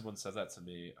every time someone says that to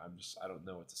me, I don't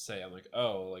know what to say. I'm like,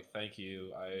 oh, like thank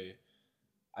you,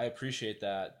 I appreciate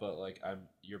that, but like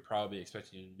you're probably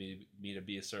expecting me to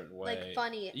be a certain way, like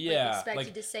funny, like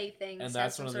expected to say things, and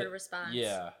that's some sort of response.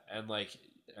 Yeah, and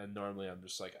normally I'm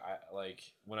just like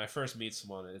when I first meet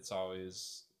someone, it's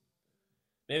always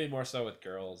maybe more so with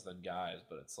girls than guys,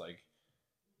 but it's like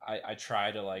I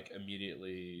try to like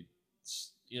immediately,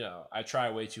 I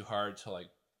try way too hard to like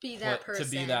be that person.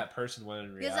 To be that person when in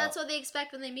reality. Because that's what they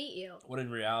expect when they meet you. When in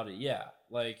reality, yeah.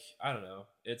 Like, I don't know.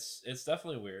 It's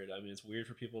definitely weird. I mean, it's weird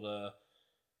for people to...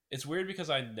 It's weird because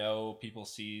I know people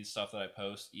see stuff that I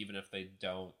post even if they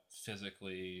don't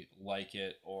physically like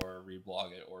it or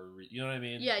reblog it or... you know what I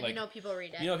mean? Yeah, like, you know people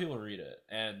read it. You know people read it.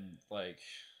 And, like...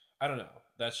 I don't know.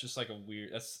 That's just like a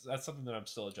weird... That's something that I'm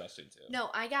still adjusting to. No,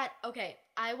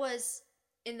 I was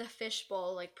in the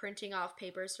fishbowl, like, printing off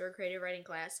papers for a creative writing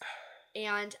class.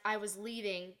 And I was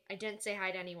leaving. I didn't say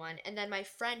hi to anyone. And then my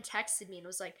friend texted me and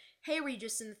was like, hey, were you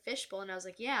just in the fishbowl? And I was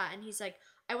like, yeah. And he's like,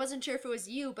 I wasn't sure if it was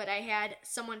you, but I had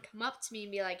someone come up to me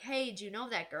and be like, hey, do you know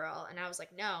that girl? And I was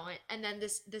like, no. And then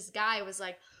this guy was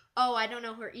like, oh, I don't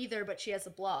know her either, but she has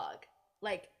a blog.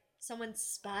 Like, someone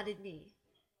spotted me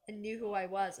and knew who I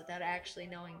was without actually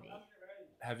knowing me.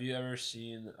 Have you ever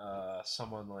seen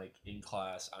someone, like, in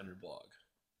class on your blog?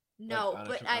 No, like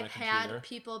but I've had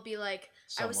people be like,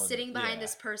 I was sitting behind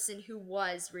this person who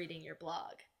was reading your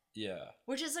blog. Yeah.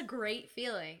 Which is a great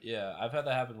feeling. Yeah, I've had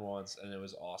that happen once, and it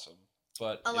was awesome.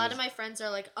 But a lot of my friends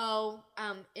are like, oh,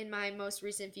 in my most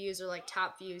recent views or, like,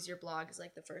 top views, your blog is,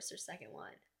 like, the first or second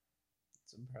one.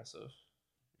 It's impressive.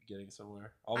 You're getting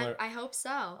somewhere. I hope so.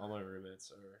 All my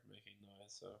roommates are making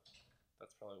noise, so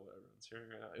that's probably what everyone's hearing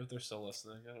right now. If they're still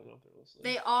listening, I don't know if they're listening.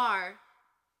 They are.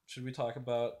 Should we talk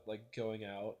about, like, going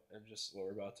out and just what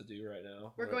we're about to do right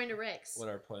now? We're going to Rick's. What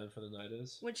our plan for the night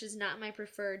is? Which is not my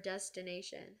preferred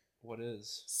destination. What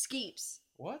is? Skeeps.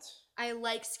 What? I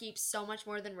like Skeeps so much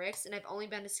more than Rick's, and I've only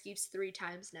been to Skeeps 3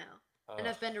 times now. And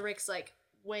I've been to Rick's, like,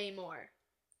 way more.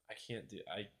 I can't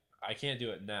do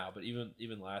it now, but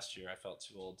even last year I felt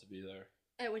too old to be there.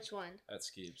 At which one? At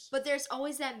Skeeps. But there's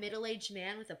always that middle-aged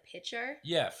man with a pitcher.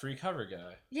 Yeah, free cover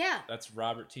guy. Yeah. That's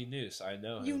Robert T. Noose. I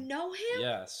know him. You know him?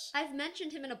 Yes. I've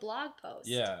mentioned him in a blog post.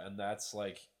 Yeah, and that's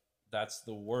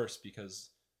the worst because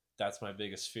that's my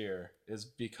biggest fear is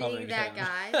becoming being that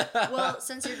him. guy. Well,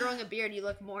 since you're growing a beard, you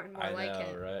look more and more like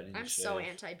him. Right? I'm so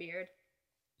anti-beard.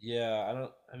 Yeah,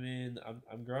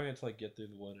 I'm growing it to, like, get through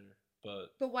the winter,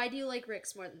 but... But why do you like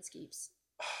Rick's more than Skeeps?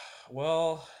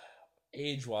 Well...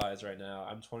 age-wise right now,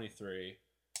 I'm 23,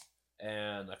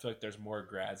 and I feel like there's more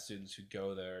grad students who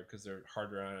go there because they're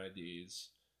harder on IDs,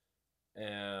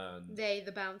 and... They,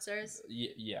 the bouncers?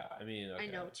 Yeah, I mean... Okay. I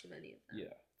know too many of them.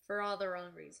 Yeah. For all the wrong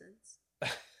reasons.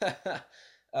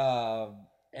 And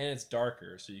it's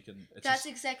darker, so you can... That's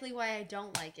exactly why I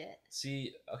don't like it.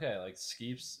 See, okay, like,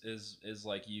 Skeeps is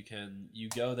like, you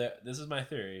go there... This is my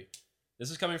theory.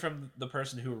 This is coming from the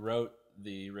person who wrote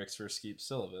the Rick's for Skeeps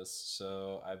syllabus,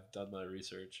 so I've done my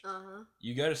research. Uh-huh.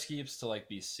 You go to Skeeps to, like,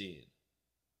 be seen.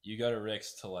 You go to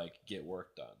Rick's to, like, get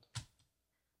work done.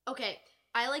 Okay,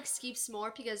 I like Skeeps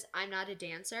more because I'm not a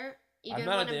dancer. Even I'm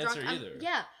not a dancer either.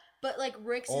 Yeah, but, like,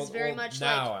 Rick's is very much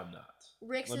now I'm not.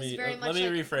 Rick's is very much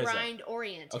like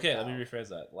grind-oriented. Okay, let me rephrase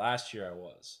that. Last year I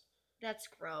was. That's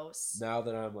gross. Now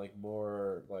that I'm, like,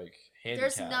 more, like,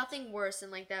 handicapped. There's nothing worse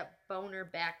than, like, that boner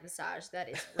back massage that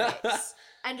is Rick's.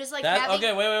 And just, like,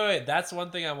 Okay, wait. That's one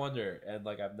thing I wonder, and,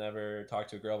 like, I've never talked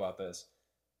to a girl about this.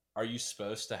 Are you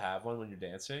supposed to have one when you're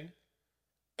dancing?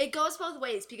 It goes both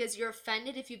ways, because you're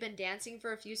offended if you've been dancing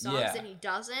for a few songs and he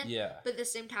doesn't. Yeah. But at the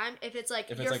same time, if it's, like,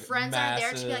 your friends aren't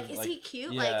there to be like, is he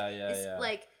cute? Yeah.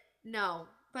 Like, no.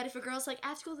 But if a girl's like, I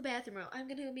have to go to the bathroom, or I'm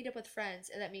going to meet up with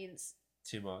friends, and that means...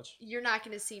 Too much. You're not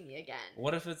going to see me again.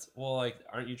 What if it's, well, like,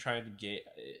 aren't you trying to gauge,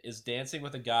 is dancing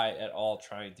with a guy at all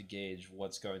trying to gauge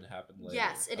what's going to happen later?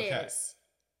 Yes, it is.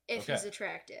 If he's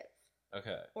attractive.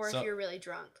 Okay. Or if you're really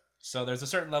drunk. So there's a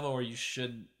certain level where you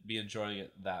shouldn't be enjoying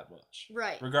it that much.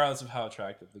 Right. Regardless of how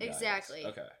attractive the guy is. Exactly.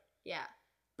 Okay. Yeah.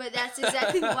 But that's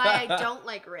exactly why I don't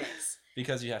like Rick's.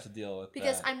 Because you have to deal with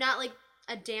Because I'm not, like,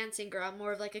 a dancing girl. I'm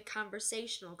more of, like, a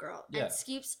conversational girl. Yeah. And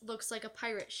Skeeps looks like a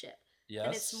pirate ship. Yes,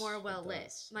 and it's more well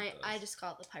lit. I just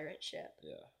call it the pirate ship.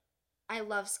 Yeah. I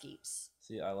love Skeeps.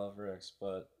 See, I love Rick's,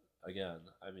 but again,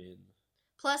 I mean...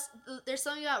 Plus, there's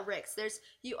something about Rick's.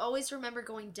 You always remember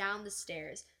going down the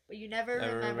stairs, but you never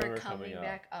remember coming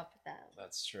back up them.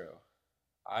 That's true.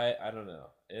 I don't know.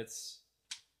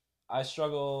 I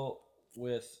struggle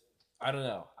with... I don't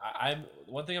know.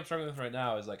 One thing I'm struggling with right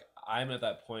now is, like, I'm at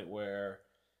that point where...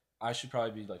 I should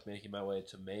probably be, like, making my way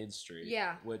to Main Street.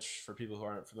 Yeah. Which, for people who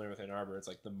aren't familiar with Ann Arbor, it's,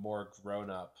 like, the more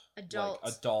grown-up...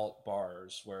 adult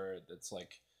bars where it's,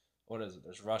 like... What is it?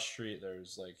 There's Rush Street.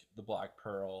 There's, like, the Black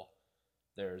Pearl.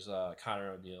 There's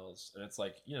Connor O'Neill's. And it's,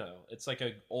 like, you know, it's, like,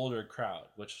 an older crowd,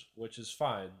 which is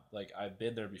fine. Like, I've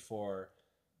been there before.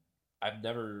 I've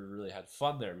never really had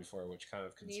fun there before, which kind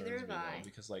of concerns me now.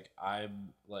 Because, like, I'm,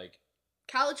 like...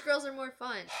 College girls are more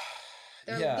fun.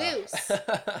 They're loose.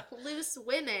 Loose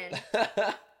women.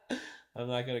 I'm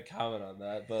not gonna comment on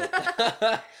that,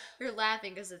 but You're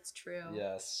laughing because it's true.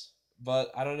 yes,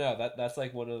 but I don't know. That's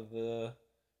like one of the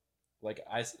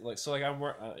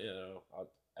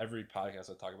every podcast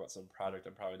I talk about some project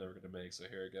I'm probably never gonna make. So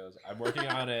here it goes. I'm working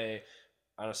on a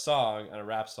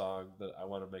rap song that I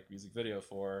want to make a music video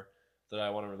for that I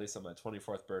want to release on my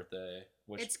 24th birthday.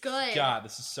 Which it's good. God,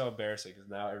 this is so embarrassing because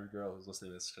now every girl who's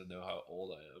listening to this is gonna know how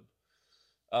old I am.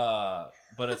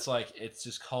 But it's like it's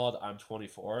just called I'm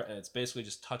 24, and it's basically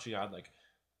just touching on like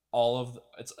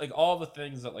it's like all the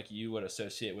things that like you would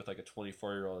associate with like a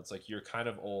 24-year-old. It's like you're kind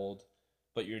of old,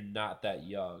 but you're not that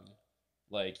young.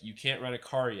 Like you can't rent a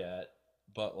car yet,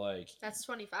 but like that's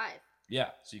 25. Yeah,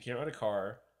 so you can't rent a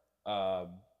car. For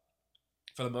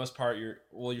the most part, you're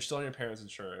still on your parents'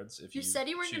 insurance. If you said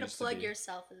you weren't going to plug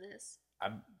yourself in this.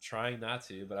 I'm trying not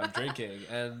to, but I'm drinking,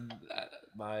 and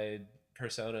my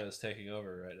persona is taking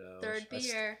over right now. Third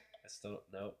beer. I still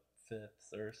no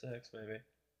fifth or sixth maybe.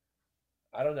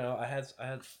 I don't know. I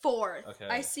had fourth. Okay.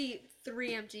 I see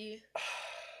 3 empty.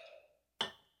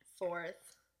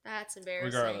 Fourth. That's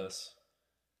embarrassing. Regardless.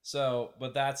 So,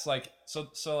 but that's like so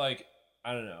like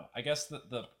I don't know. I guess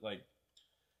the like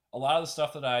a lot of the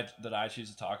stuff that I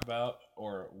choose to talk about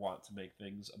or want to make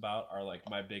things about are like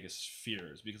my biggest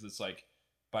fears because it's like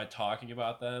by talking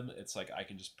about them, it's like I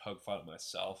can just poke fun at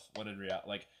myself when in reality,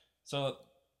 like so.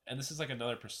 And this is like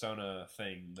another persona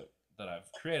thing that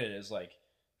I've created is like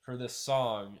for this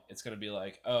song, it's gonna be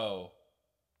like, oh,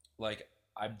 like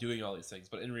I'm doing all these things,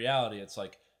 but in reality, it's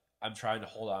like I'm trying to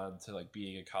hold on to like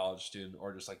being a college student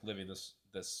or just like living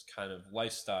this kind of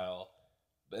lifestyle,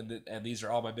 and these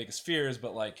are all my biggest fears,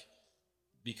 but like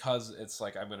because it's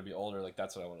like I'm gonna be older, like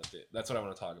that's what I want to do. That's what I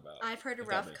want to talk about. I've heard a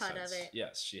rough cut of it.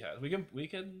 Yes, she has. We can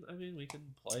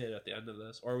play it at the end of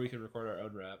this, or we can record our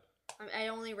own rap. I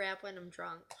only rap when I'm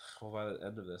drunk. Well, by the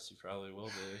end of this, you probably will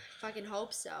be. Fucking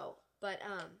hope so. But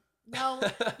no,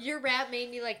 your rap made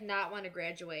me like not want to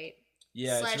graduate.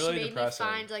 Yeah, it's really made depressing.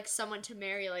 me find like someone to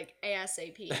marry like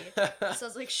ASAP. So I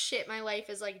was like, shit, my life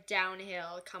is like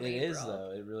downhill coming. It is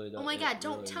though. It really does. Oh my god,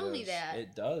 don't tell me that.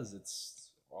 It does. It's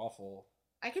awful.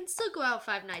 I can still go out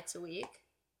 5 nights a week.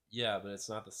 Yeah, but it's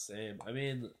not the same. I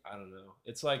mean, I don't know.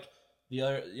 It's like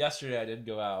yesterday I didn't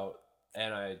go out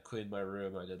and I cleaned my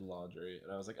room. I did laundry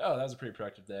and I was like, oh, that was a pretty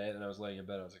productive day. And I was laying in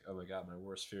bed. I was like, oh my god, my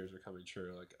worst fears are coming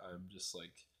true. Like I'm just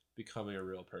like becoming a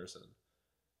real person.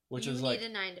 Which is like you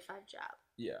need a 9 to 5 job.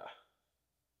 Yeah.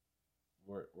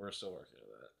 We're still working on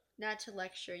that. Not to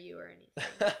lecture you or anything.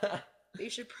 But you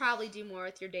should probably do more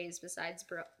with your days besides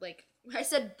like I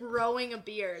said broing a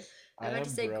beard. I meant to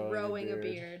say growing a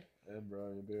beard. I am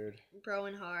growing a beard.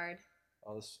 Growing hard.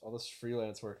 All this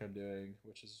freelance work I'm doing,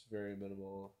 which is very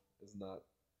minimal, is not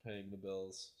paying the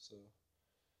bills. So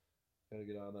gotta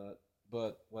get on that.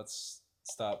 But let's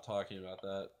stop talking about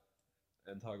that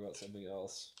and talk about something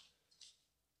else.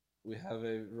 We have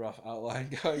a rough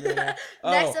outline going right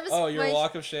now. Your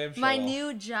walk of shame shuttle. My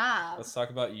new job. Let's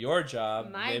talk about your job.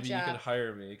 Maybe you can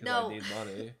hire me because I need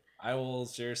money. I will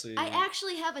seriously. I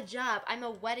actually have a job. I'm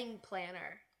a wedding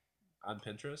planner. On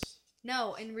Pinterest?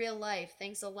 No, in real life.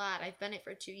 Thanks a lot. I've been it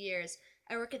for 2 years.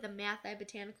 I work at the Mathi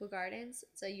Botanical Gardens.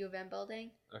 It's a U of M building.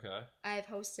 Okay. I've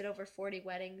hosted over 40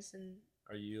 weddings and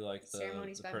are you like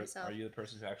ceremonies by myself. Are you the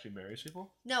person who actually marries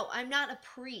people? No, I'm not a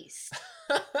priest.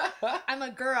 I'm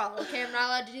a girl, okay? I'm not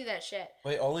allowed to do that shit.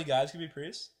 Wait, only guys can be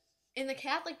priests? In the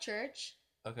Catholic Church.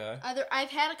 Okay. I've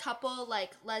had a couple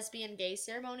like lesbian gay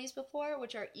ceremonies before,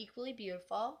 which are equally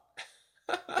beautiful.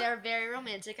 They're very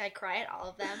romantic. I cry at all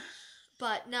of them.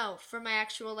 But no, for my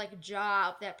actual like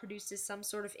job that produces some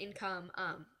sort of income,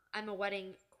 I'm a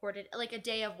wedding like a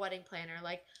day of wedding planner.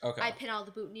 Like I pin all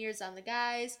the boutonnieres on the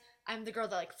guys. I'm the girl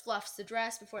that like fluffs the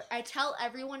dress before. I tell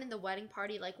everyone in the wedding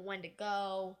party like when to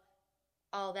go,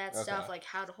 all that stuff, like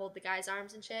how to hold the guy's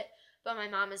arms and shit. But my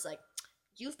mom is like,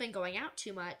 you've been going out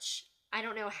too much. I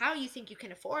don't know how you think you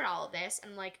can afford all of this.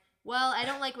 And I'm like, well, I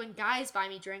don't like when guys buy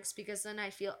me drinks because then I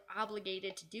feel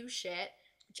obligated to do shit,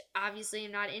 which obviously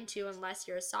I'm not into unless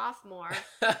you're a sophomore.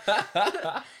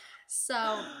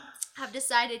 So I've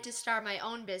decided to start my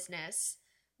own business,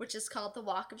 which is called the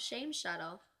Walk of Shame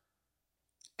Shuttle.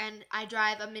 And I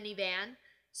drive a minivan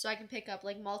so I can pick up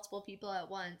like multiple people at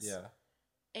once. Yeah.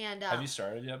 And have you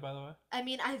started yet, by the way? I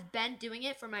mean, I've been doing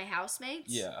it for my housemates.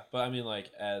 Yeah, but I mean,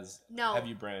 like, have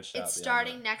you branched out? It's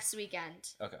starting next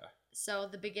weekend. Okay. So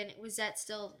the beginning, was that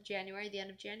still January, the end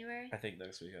of January? I think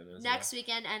next weekend is. Next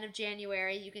weekend, end of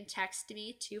January, you can text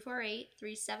me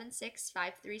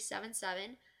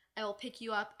 248-376-5377. I will pick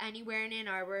you up anywhere in Ann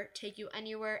Arbor, take you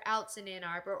anywhere else in Ann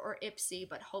Arbor or Ypsi,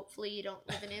 but hopefully you don't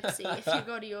live in Ypsi if you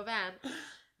go to U of M.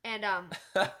 And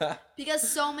because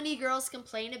so many girls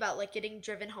complain about like getting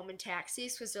driven home in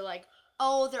taxis because they're like,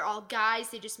 oh, they're all guys,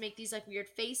 they just make these like weird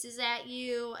faces at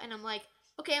you. And I'm like,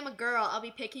 okay, I'm a girl, I'll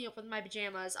be picking you up with my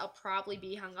pajamas, I'll probably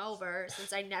be hungover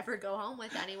since I never go home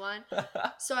with anyone.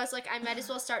 So I was like, I might as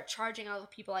well start charging all the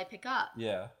people I pick up.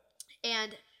 Yeah.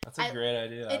 And that's a great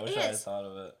idea. I wish I had thought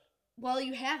of it. Well,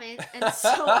 you haven't, and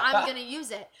so I'm gonna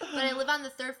use it. But I live on the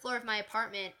 3rd floor of my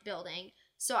apartment building,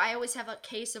 so I always have a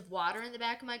case of water in the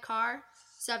back of my car.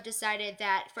 So I've decided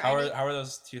that for how are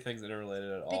those two things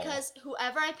interrelated at all? Because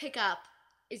whoever I pick up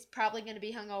is probably going to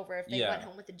be hungover if they went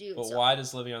home with the dude. But why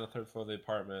does living on the 3rd floor of the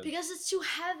apartment? Because it's too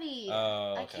heavy.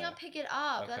 Oh, okay. I can't pick it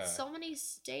up. Okay. That's so many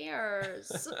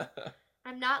stairs.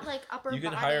 I'm not like upper body. You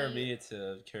can hire me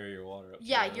to carry your water up.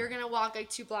 Yeah, you're going to walk like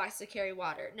 2 blocks to carry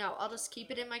water. No, I'll just keep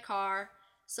it in my car.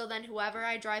 So then whoever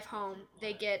I drive home,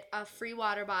 they get a free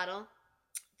water bottle.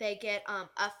 They get a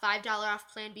 $5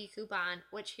 off Plan B coupon,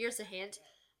 which here's a hint.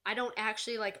 I don't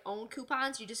actually like own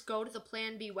coupons. You just go to the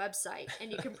Plan B website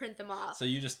and you can print them off. So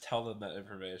you just tell them that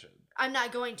information. I'm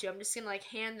not going to. I'm just going to like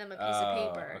hand them a piece of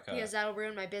paper because that'll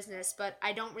ruin my business. But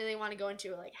I don't really want to go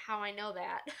into like how I know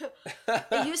that.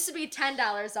 It used to be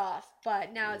 $10 off,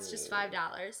 but now it's just $5.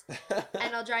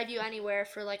 And I'll drive you anywhere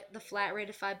for like the flat rate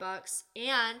of $5.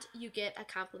 And you get a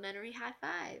complimentary high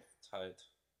five. Tight.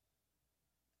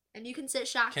 And you can sit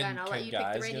shotgun. I'll let you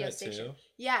pick the radio station. Too?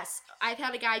 Yes. I've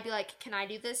had a guy be like, can I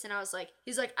do this? And I was like,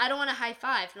 he's like, I don't want a high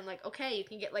five. And I'm like, okay, you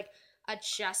can get like a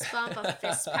chest bump, a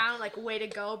fist pound, like way to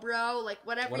go, bro. Like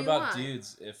whatever you want. What about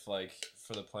dudes if like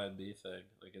for the Plan B thing?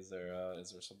 Like is there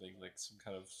something like some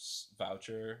kind of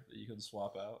voucher that you can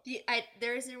swap out?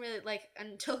 There isn't really like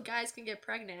until guys can get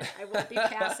pregnant, I won't be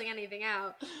passing anything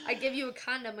out. I give you a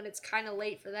condom and it's kind of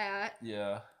late for that.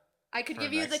 Yeah. I could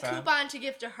give you the coupon to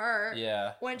give to her.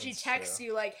 Yeah. When she texts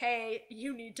you like, "Hey,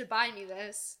 you need to buy me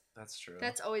this." That's true.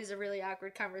 That's always a really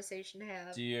awkward conversation to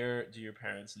have. Do your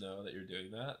parents know that you're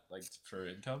doing that, like for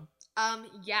income?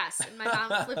 Yes. And my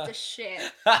mom flipped a shit.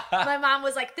 My mom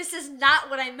was like, "This is not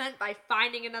what I meant by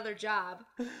finding another job."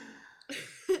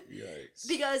 Yikes.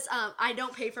 Because I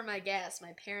don't pay for my gas.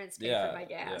 My parents pay for my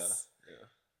gas. Yeah.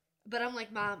 But I'm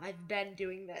like, Mom, I've been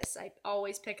doing this. I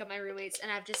always pick up my roommates,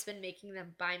 and I've just been making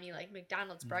them buy me, like,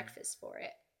 McDonald's breakfast for it.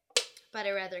 But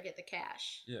I'd rather get the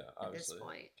cash. Yeah, obviously. At this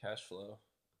point. Cash flow.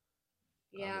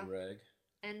 Yeah. On the reg.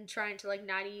 And trying to, like,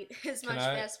 not eat as much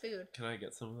fast food. Can I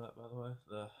get some of that, by the way?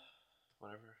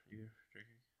 Whatever you're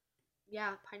drinking?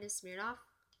 Yeah, pint of Smirnoff.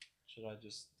 Should I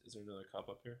just... Is there another cup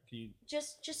up here? Can you...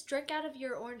 Just drink out of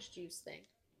your orange juice thing.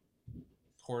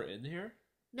 Pour it in here?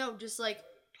 No, just, like,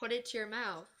 put it to your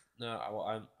mouth. No,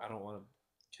 I don't want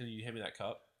to. Can you hand me that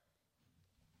cup?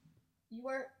 You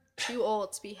are too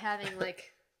old to be having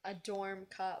like a dorm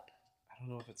cup. I don't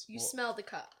know if it's. You smell the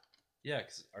cup. Yeah,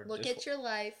 because look at your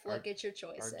life. Look at your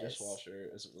choices. Our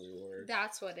dishwasher isn't really working.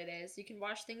 That's what it is. You can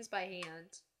wash things by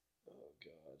hand. Oh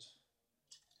God.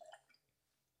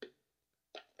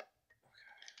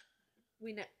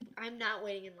 Okay. I'm not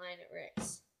waiting in line at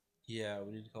Rick's. Yeah,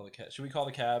 we need to call the cab. Should we call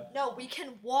the cab? No, we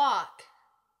can walk.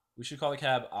 We should call the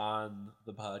cab on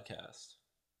the podcast.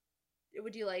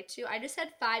 Would you like to? I just had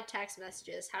 5 text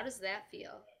messages. How does that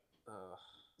feel?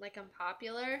 Like I'm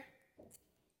popular?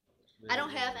 I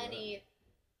don't have any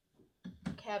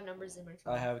cab numbers in my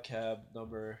phone. I have a cab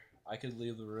number. I could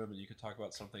leave the room and you could talk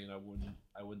about something and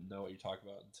I wouldn't know what you talk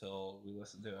about until we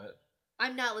listen to it.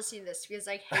 I'm not listening to this because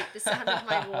I hate the sound of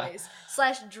my voice.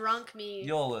 / drunk me.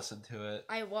 You'll listen to it.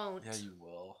 I won't. Yeah, you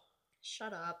will.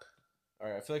 Shut up.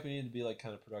 Alright, I feel like we need to be like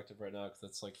kind of productive right now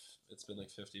because it's been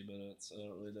like 50 minutes. I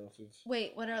don't really know if we've...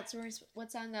 Wait, what else?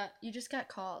 What's on the... You just got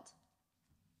called.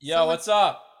 Yo, what's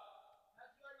up?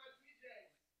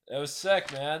 It was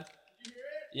sick, man. Did you hear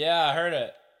it? Yeah, I heard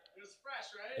it. It was fresh,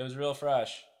 right? It was real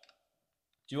fresh.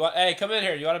 Do you want... Hey, come in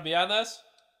here. You want to be on this?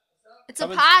 It's a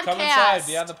podcast. Come inside.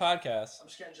 Be on the podcast. I'm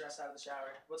just getting dressed out of the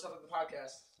shower. What's up with the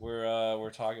podcast?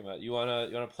 We're talking about... You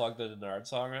wanna plug the Denard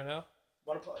song right now?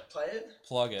 Want to play it?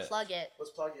 Plug it. Plug it. Let's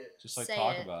plug it. Just like say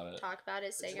talk it. about it. Talk about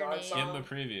it. Say It's your name. song. Give him a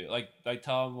preview. Like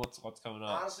tell him what's coming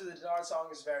up. Honestly, the Denard song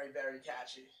is very, very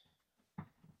catchy.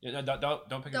 Yeah, no,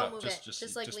 don't pick it up. Move Just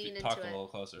lean talk into a little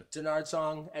closer. Denard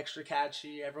song, extra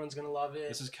catchy. Everyone's gonna love it.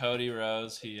 This is Cody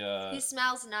Rose. He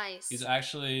smells nice. He's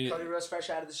actually Cody Rose, fresh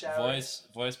out of the shower.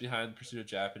 Voice behind Pursuit of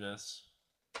Happiness.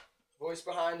 Voice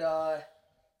behind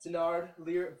Denard.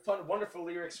 Wonderful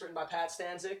lyrics written by Pat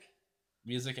Stanzik.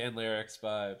 Music and lyrics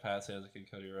by Pat Stanzik and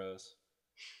Cody Rose.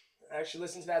 I actually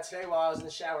listened to that today while I was in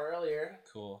the shower earlier.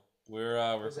 Cool. We're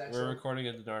recording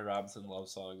a Denard Robinson love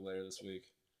song later this week.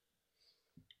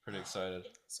 Pretty excited.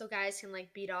 So guys can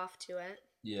like beat off to it.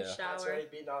 Yeah. shower. That's already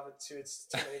beaten off it too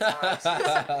many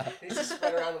times. He's just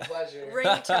spread around the pleasure.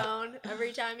 Ringtone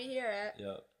every time you hear it.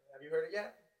 Yeah. Have you heard it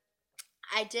yet?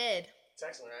 I did. It's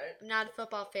excellent, right? I'm not a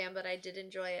football fan, but I did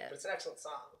enjoy it. But it's an excellent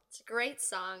song. It's a great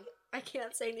song. I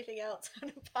can't say anything else on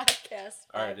a podcast.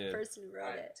 All right, by dude. the person who wrote All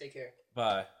right, it. take care.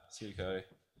 Bye. See you, Cody.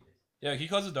 Yeah, can you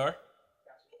close the door?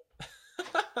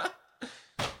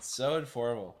 So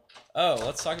informal. Oh,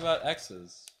 let's talk about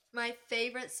exes. My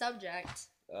favorite subject.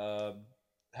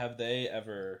 Have they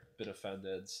ever been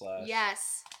offended /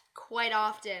 Yes, quite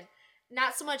often.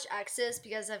 Not so much exes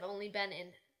because I've only been in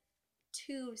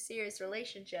 2 serious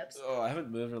relationships. Oh, I haven't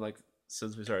moved in like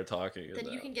since we started talking. Then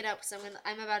you can get up because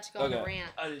I'm about to go on a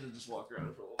rant. I need to just walk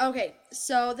around for a little. Okay,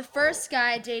 so the first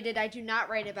guy I dated I do not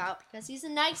write about because he's a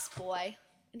nice boy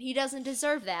and he doesn't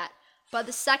deserve that. But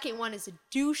the second one is a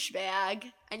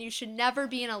douchebag and you should never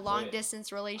be in a long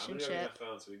distance relationship. I'm gonna go get my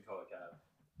phone so we can call a cab.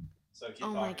 So keep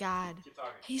Oh talking. my god. Keep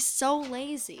talking. He's so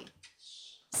lazy.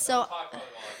 So Talk while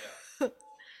I go.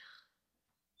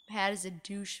 Pat is a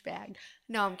douchebag.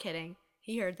 No, I'm kidding.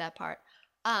 He heard that part.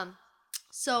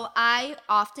 So I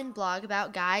often blog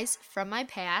about guys from my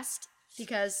past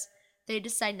because they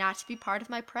decide not to be part of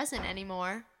my present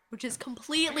anymore, which is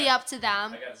completely up to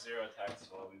them. I got 0 texts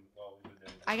while we've been doing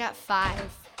this. I got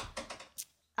 5.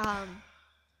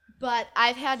 But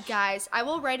I've had guys. I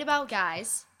will write about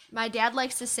guys. My dad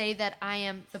likes to say that I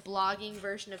am the blogging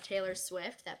version of Taylor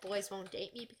Swift, that boys won't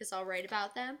date me because I'll write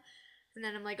about them. And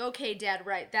then I'm like, okay, Dad,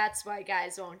 right, that's why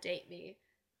guys won't date me.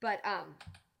 But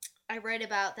I write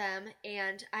about them,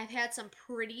 and I've had some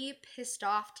pretty pissed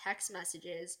off text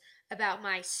messages about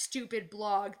my stupid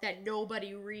blog that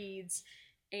nobody reads,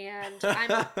 and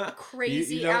I'm a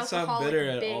crazy you don't alcoholic sound bitter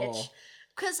at bitch. all.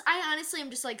 Because I honestly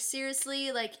am just like,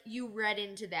 seriously, like, you read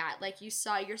into that. Like, you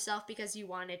saw yourself because you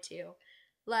wanted to.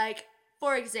 Like,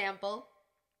 for example,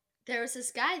 there was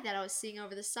this guy that I was seeing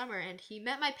over the summer, and he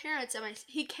met my parents, and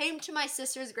he came to my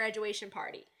sister's graduation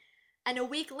party. And a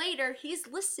week later, he's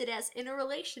listed as in a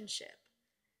relationship.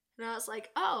 And I was like,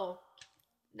 oh,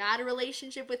 not a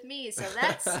relationship with me. So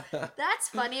that's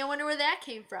funny. I wonder where that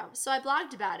came from. So I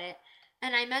blogged about it,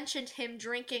 and I mentioned him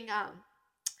drinking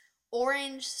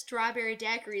orange strawberry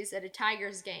daiquiris at a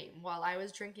Tigers game while I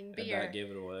was drinking beer. And that gave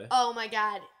it away. Oh my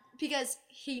god. Because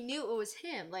he knew it was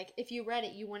him. Like, if you read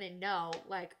it, you wouldn't know.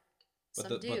 Like,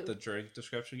 But the drink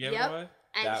description gave Yep. it away?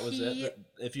 And that was it?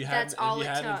 If you hadn't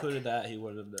included that, he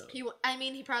wouldn't have known.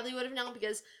 He probably would have known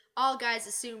because all guys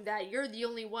assume that you're the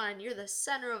only one. You're the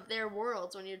center of their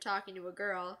worlds when you're talking to a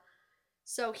girl.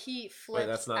 So he flipped out.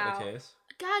 Wait, that's not the case?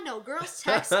 God, no. Girls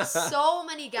text so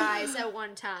many guys at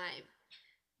one time.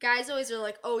 Guys always are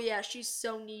like, oh yeah, she's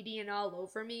so needy and all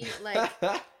over me. Like,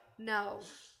 no.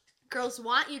 Girls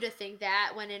want you to think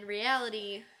that when in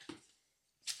reality,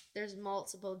 there's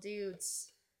multiple dudes.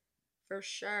 For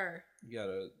sure. You got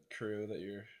a crew that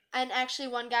you're... And actually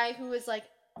one guy who was like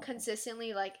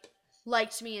consistently like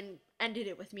liked me and ended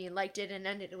it with me and liked it and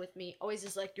ended it with me always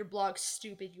is like, your blog's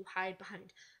stupid, you hide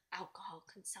behind alcohol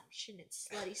consumption and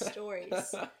slutty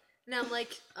stories. And I'm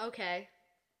like, okay,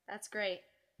 that's great.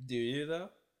 Do you though?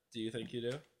 Do you think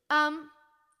you do?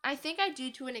 I think I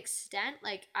do to an extent.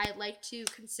 Like, I like to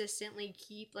consistently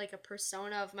keep like a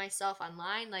persona of myself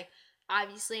online. Like,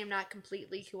 obviously I'm not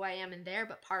completely who I am in there,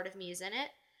 but part of me is in it.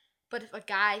 But if a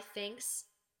guy thinks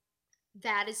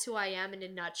that is who I am in a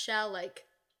nutshell, like,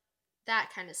 that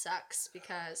kind of sucks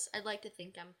because I'd like to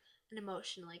think I'm an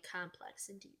emotionally complex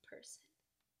and deep person.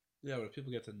 Yeah, but if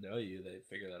people get to know you, they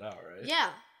figure that out, right? Yeah.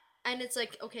 And it's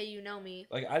like, okay, you know me.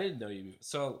 Like, I didn't know you.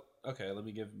 So, okay, let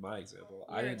me give my example.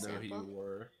 I didn't know who you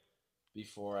were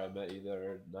before I met you the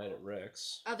other night at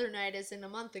Rick's. Other night is in a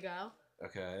month ago.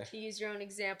 Okay. To use your own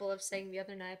example of saying the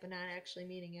other night, but not actually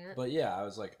meaning it. But yeah, I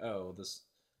was like, oh, this,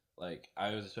 like,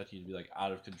 I was expecting you to be, like,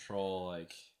 out of control,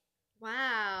 like...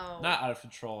 Wow. Not out of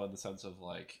control in the sense of,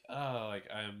 like, oh, like,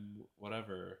 I'm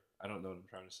whatever. I don't know what I'm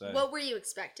trying to say. What were you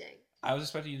expecting? I was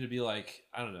expecting you to be, like,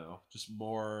 I don't know, just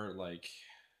more, like...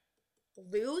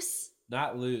 Loose?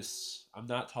 Not loose. I'm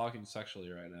not talking sexually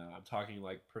right now. I'm talking,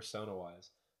 like,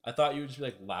 persona-wise. I thought you would just be,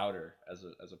 like, louder as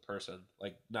a person.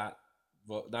 Like, not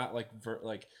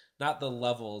the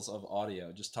levels of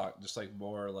audio. Just like,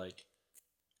 more, like...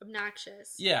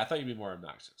 Obnoxious. Yeah, I thought you'd be more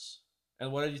obnoxious.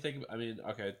 And what did you think? I mean,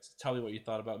 okay, tell me what you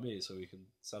thought about me so we can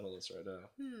settle this right now.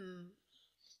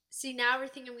 See, now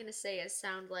everything I'm going to say is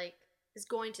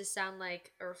going to sound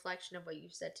like a reflection of what you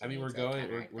said to me. I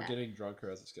mean, we're getting drunker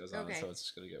as this goes on, so it's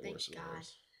just going to get worse and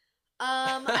worse.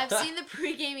 I've seen the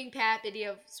pre-gaming Pat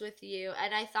videos with you,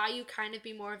 and I thought you'd kind of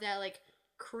be more of that, like,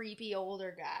 creepy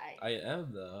older guy. I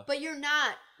am though. But you're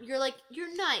not. You're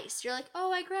nice. You're like,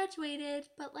 oh, I graduated,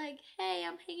 but like, hey,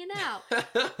 I'm hanging out.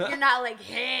 You're not like,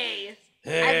 hey,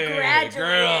 I've graduated.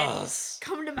 Girls,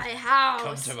 come to my house.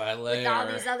 come to my lair. With all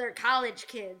these other college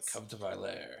kids. Come to my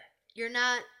lair. You're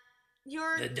not.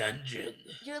 You're the dungeon.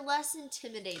 You're less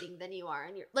intimidating than you are,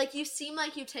 and you're like, you seem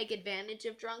like you take advantage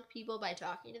of drunk people by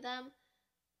talking to them,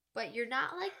 but you're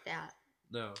not like that.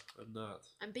 No, I'm not.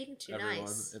 I'm being too Everyone,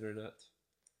 nice. Internet.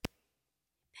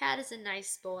 Pat is a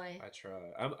nice boy. I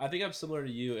try. I think I'm similar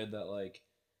to you in that, like,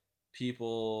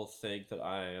 people think that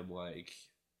I am, like,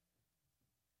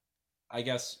 I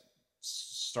guess,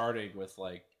 starting with,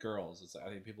 like, girls. I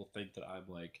think people think that I'm,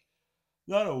 like,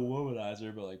 not a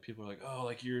womanizer, but, like, people are like, oh,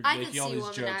 like, you're making all these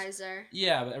jokes.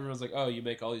 Yeah, but everyone's like, oh, you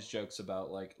make all these jokes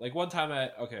about, like one time I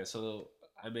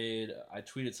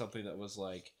tweeted something that was,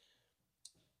 like,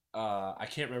 I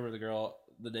can't remember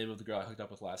the name of the girl I hooked up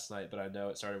with last night, but I know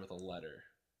it started with a letter.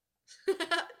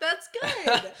 That's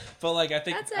good. But like I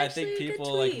think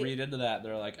people like read into that and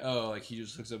they're like, oh, like he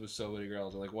just hooks up with so many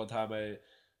girls. And like one time,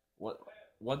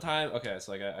 okay,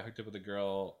 so like I hooked up with a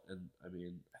girl, and I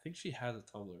mean I think she has a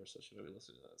Tumblr, so she might be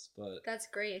listening to this. But that's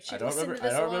great. I don't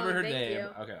remember her name.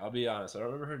 Okay, I'll be honest, I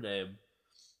don't remember her name.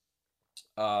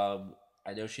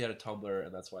 I know she had a Tumblr,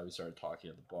 and that's why we started talking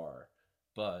at the bar.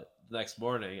 But the next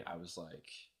morning, I was like,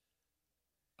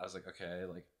 okay,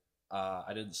 like,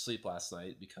 I didn't sleep last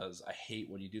night because I hate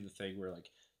when you do the thing where, like,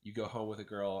 you go home with a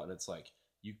girl and it's like,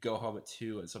 you go home at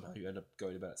 2 and somehow you end up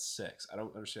going to bed at 6. I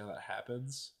don't understand how that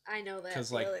happens. I know that.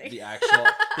 Because, like, the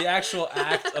actual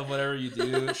act of whatever you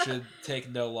do should take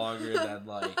no longer than,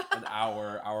 like, an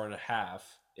hour and a half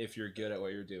if you're good at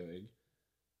what you're doing.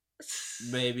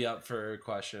 Maybe up for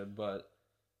question, but,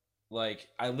 like,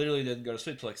 I literally didn't go to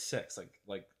sleep till, like, 6.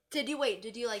 Like. Did you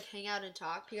like hang out and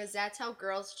talk? Because that's how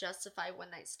girls justify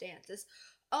one night stands. Is,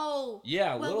 oh,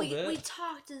 yeah, we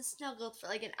talked and snuggled for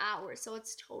like an hour, so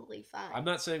it's totally fine. I'm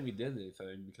not saying we did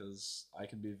anything because I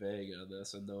can be vague on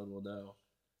this and no one will know.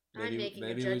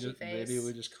 Maybe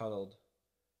we just cuddled.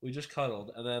 We just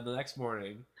cuddled, and then the next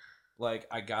morning, like,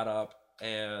 I got up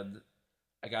and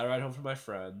I got a ride home from my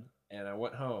friend, and I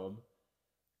went home.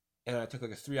 And I took like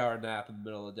a 3-hour nap in the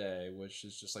middle of the day, which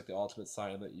is just like the ultimate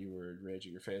sign that you were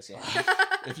raging your face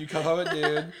off. If you come home at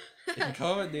noon,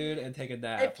 and take a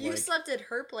nap. If you slept at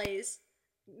her place,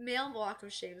 male walk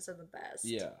of shames are the best.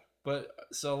 Yeah, but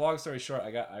so long story short,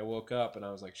 I woke up and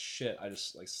I was like, shit, I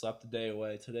just like slept the day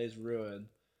away. Today's ruined.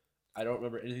 I don't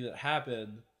remember anything that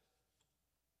happened.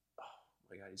 Oh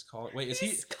my god, he's calling. Wait, is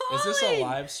this a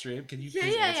live stream? Can you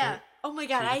please answer? Yeah. Oh my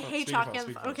god, I hate talking on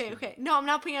the phone. Okay. No, I'm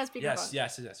not putting on speakerphone.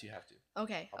 Yes, you have to.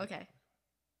 Okay.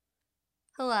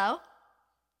 Hello?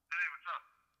 Hey, what's up?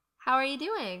 How are you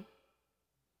doing?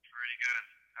 Pretty good.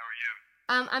 How are you?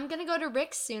 I'm gonna go to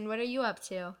Rick's soon. What are you up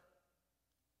to?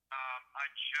 I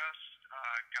just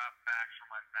got back from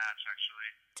my match,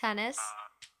 actually. Tennis?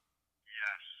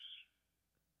 Yes.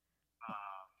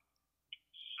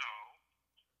 So,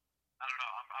 I don't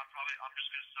know. I'm just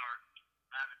gonna start.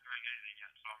 I haven't drank anything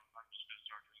yet, so I'm just gonna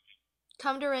start drinking.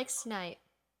 Come to Rick's tonight.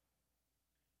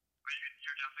 But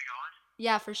you're definitely going?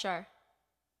 Yeah, for sure.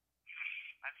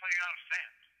 I thought you're not a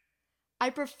fan.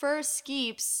 I prefer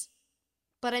Skeeps,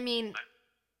 but I mean,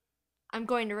 I'm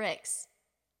going to Rick's.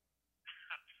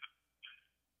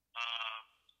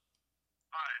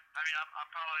 Alright. I mean, I'll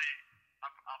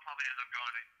probably end up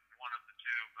going to one of the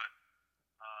two, but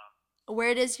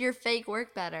Where does your fake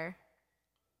work better?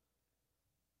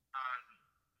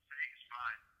 fake is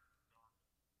fine.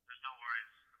 There's no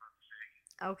worries about the fake.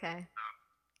 Okay. So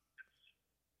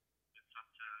it's up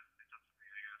to me,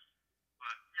 I guess.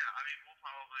 But yeah, I mean, we'll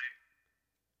probably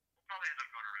end up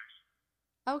going to Rick's.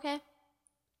 Okay.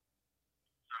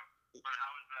 So, but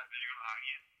how was that? Did you go to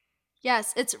hockey?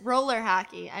 Yes, it's roller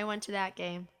hockey. I went to that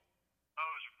game. Oh,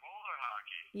 it was roller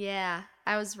hockey. Yeah,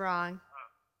 I was wrong.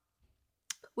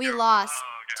 We lost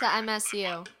to okay.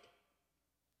 MSU.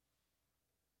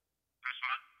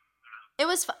 It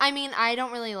was fun? I mean, I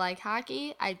don't really like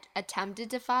hockey. I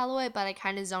attempted to follow it, but I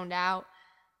kind of zoned out.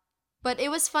 But it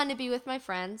was fun to be with my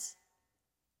friends.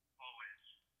 Always.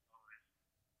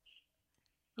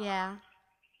 Yeah.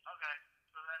 Okay.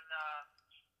 So then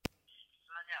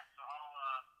yeah. So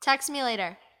I'll Text me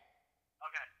later.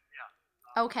 okay.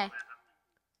 Yeah. Okay. End up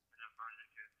running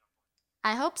into it at some point.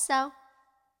 I hope so.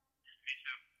 Me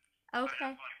too.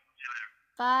 Okay. See you later.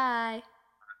 Bye.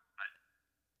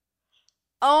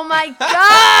 Oh my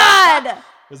god!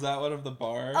 Was that one of the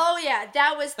bars? Oh yeah,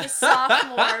 that was the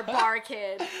sophomore bar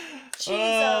kid. Jesus.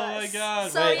 Oh my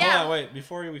god. So, wait, yeah. hold on, wait.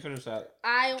 Before we finish that,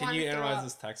 can you analyze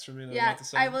this text for me that I'm about to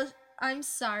send? I will. I'm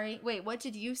sorry. Wait, what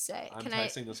did you say? I'm Can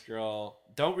texting this girl.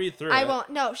 Don't read through I it. won't.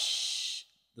 No, shh.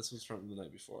 This was from the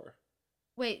night before.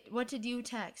 Wait, what did you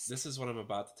text? This is what I'm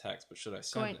about to text, but should I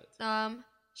send it?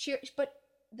 But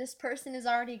this person is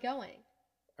already going.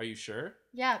 Are you sure?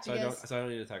 Yeah, So because I don't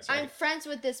need to text her. I'm friends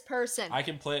with this person. I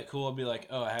can play it cool and be like,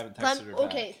 oh, I haven't texted her back.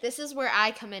 Okay, this is where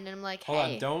I come in and I'm like, Hold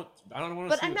hey. on, I don't want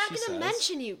to But see I'm what not she gonna says.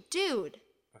 mention you, dude.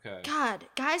 Okay. God,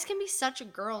 guys can be such a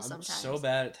girl I'm sometimes. so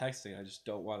bad at texting, I just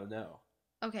don't want to know.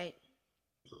 Okay.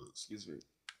 Excuse me.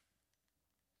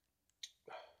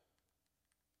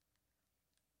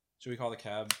 Should we call the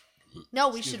cab? No,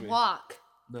 we Excuse should me. walk.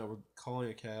 No, we're calling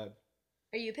a cab.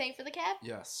 Are you paying for the cab?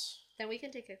 Yes. Then we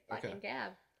can take a fucking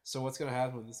cab. So what's gonna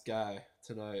happen with this guy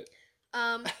tonight?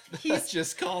 He's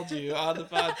just called you on the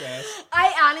podcast.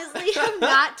 I honestly have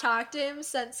not talked to him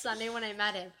since Sunday when I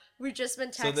met him. We've just been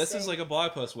texting. So this is like a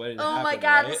blog post waiting to happen, oh my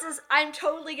god, right? I'm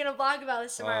totally gonna vlog about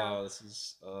this tomorrow.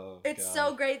 It's God.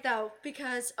 So great though,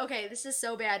 because okay, this is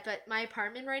so bad, but my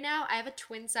apartment right now, I have a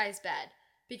twin size bed.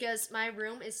 Because my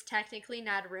room is technically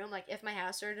not a room. Like, if my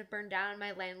house were to burn down,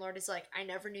 my landlord is like, I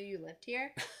never knew you lived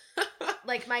here.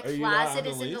 Like, my closet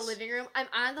is in the living room. I'm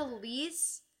on the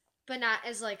lease, but not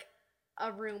as, like,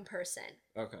 a room person.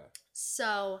 Okay.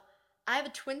 So, I have a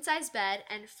twin-size bed,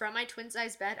 and from my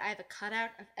twin-size bed, I have a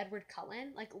cutout of Edward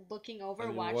Cullen, like, looking over,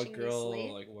 watching me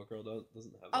sleep. What girl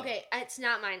doesn't have that? Okay, it's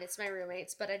not mine. It's my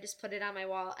roommate's, but I just put it on my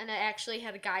wall. And I actually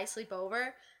had a guy sleep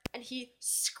over. And he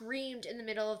screamed in the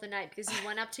middle of the night because he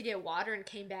went up to get water and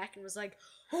came back and was like,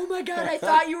 oh my god, I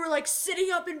thought you were like sitting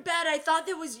up in bed. I thought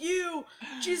that was you.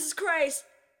 Jesus Christ.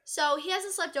 So he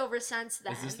hasn't slept over since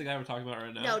then. Is this the guy we're talking about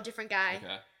right now? No, different guy.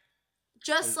 Okay.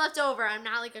 Just slept over. I'm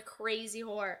not like a crazy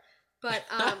whore. But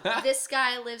this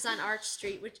guy lives on Arch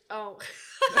Street, which,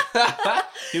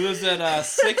 He was at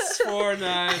 649.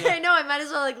 I know, I might as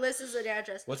well like list his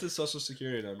address. What's his social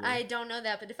security number? I don't know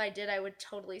that, but if I did, I would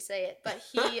totally say it. But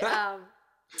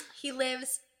he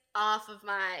lives off of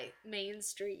my main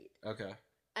street. Okay.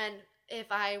 And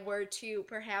if I were to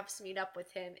perhaps meet up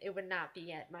with him, it would not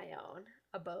be at my own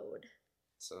abode.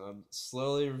 So I'm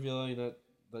slowly revealing that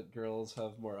girls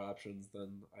have more options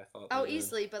than I thought. Oh,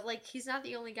 easily, but like he's not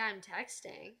the only guy I'm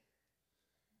texting,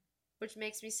 which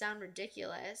makes me sound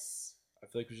ridiculous. I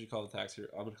feel like we should call the taxi.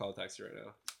 I'm gonna call the taxi right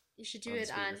now. You should do it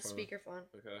on speakerphone.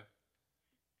 Okay.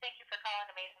 Thank you for calling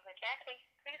Amazing Taxi.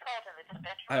 Please hold in the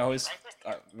dispatch. I always,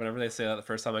 whenever they say that the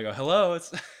first time, I go, "Hello."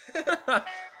 It's.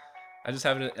 I just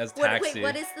have it as taxi. Wait,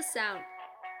 what is the sound?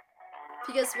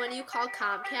 Because when you call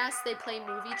Comcast, they play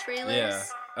movie trailers. Yeah.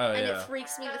 Oh, and yeah. it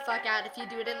freaks me the fuck out if you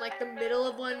do it in like the middle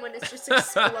of one when it's just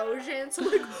explosions.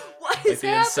 I'm like, what like is the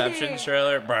happening? Inception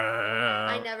trailer.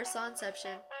 I never saw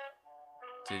Inception.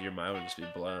 Dude, your mind would just be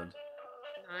blown.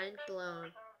 Mind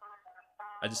blown.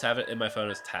 I just have it in my phone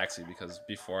as taxi because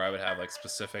before I would have like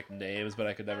specific names, but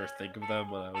I could never think of them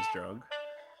when I was drunk.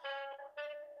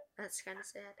 That's kind of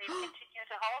sad. Please continue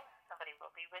to hold. Somebody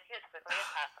will be with you as quickly as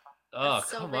possible. Oh,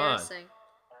 That's so come embarrassing.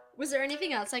 Was there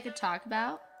anything else I could talk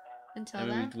about until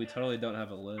then? We totally don't have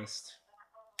a list.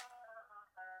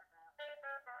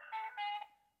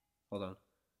 Hold on.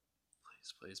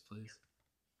 Please.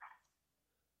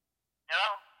 Hello?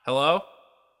 Hello?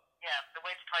 Yeah, the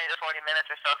wait's 20 to 40 minutes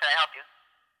or so. Can I help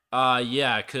you?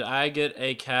 Yeah. Could I get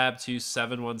a cab to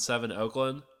 717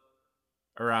 Oakland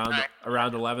around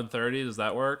 11:30? Does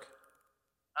that work?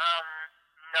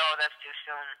 No, that's too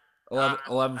soon.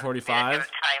 11:45. I have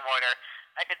a time order.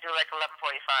 I could do like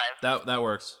 11:45. That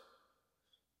works.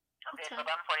 Okay, so 11:45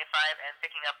 and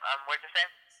picking up. Where'd you say?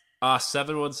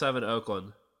 717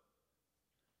 Oakland.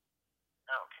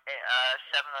 Okay,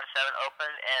 717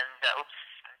 Oakland and oops,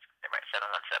 right,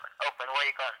 717 Oakland. Where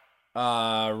are you going?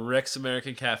 Rick's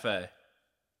American Cafe. All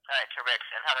right, to Rick's.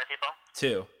 And how many people?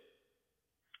 2. All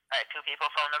right, 2 people.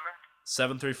 Phone number?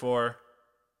 734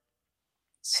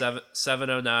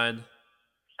 709 709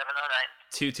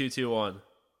 2221.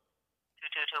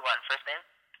 2221. First name?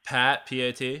 Pat,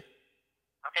 P-A-T.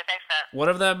 Okay, thanks, Pat. One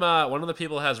of the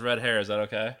people has red hair. Is that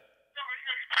okay?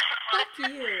 Fuck you.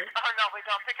 Oh no, we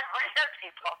don't pick up regular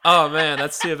people. Oh man,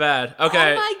 that's too bad.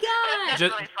 Okay. Oh my god. That's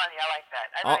Just- really funny. I like that.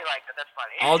 I know you like that. That's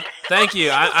funny. Thank you.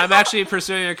 I'm actually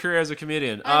pursuing a career as a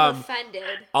comedian. I'm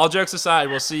offended. All jokes aside,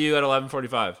 we'll see you at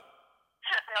 11:45.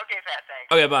 Okay, Pat.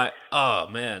 Thanks. Okay, bye. Oh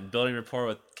man, building rapport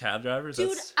with cab drivers. Dude,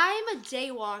 That's... I am a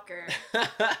daywalker.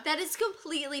 That is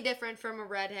completely different from a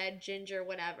redhead, ginger,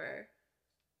 whatever.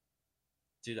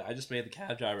 Dude, I just made the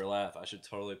cab driver laugh. I should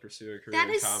totally pursue a career That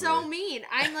in is comedy. so mean.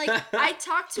 I'm like, I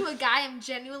talked to a guy I'm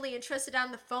genuinely interested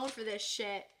on the phone for this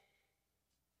shit.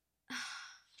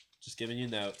 Just giving you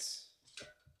notes.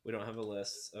 We don't have a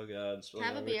list. Oh god, I'm still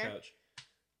Have a on the beer. couch.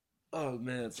 Oh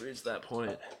man, it's reached that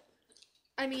point.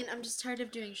 I mean, I'm just tired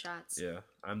of doing shots. Yeah,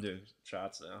 I'm doing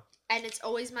shots now. And it's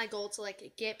always my goal to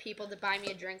like get people to buy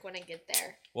me a drink when I get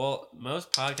there. Well,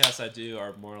 most podcasts I do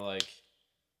are more like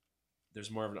there's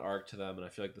more of an arc to them, and I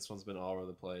feel like this one's been all over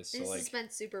the place. This so, like, has been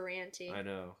super ranty. I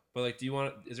know, but like,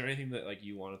 is there anything that like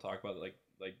you want to talk about,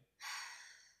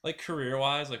 like career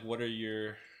wise? Like, what are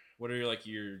your like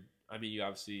your? I mean,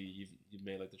 you've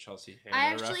made like the Chelsea Handler I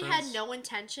actually reference. had no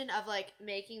intention of like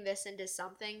making this into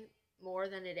something more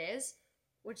than it is,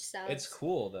 which sounds. It's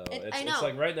cool though. I know. It's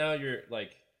like right now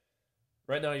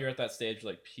you're at that stage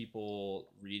where like people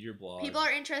read your blog. People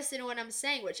are interested in what I'm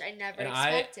saying, which I never and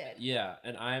expected.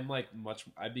 And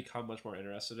I've become much more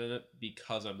interested in it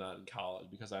because I'm not in college.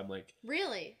 Because I'm like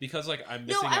really because like I'm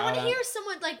missing I want to out hear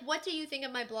someone like, what do you think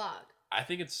of my blog? I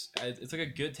think it's like a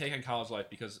good take on college life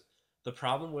because the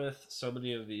problem with so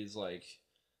many of these like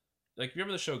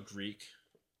remember the show Greek?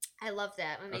 I love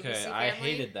that. On ABC Okay, Family. I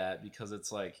hated that because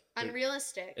it's like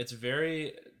unrealistic. It's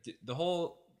very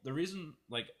the reason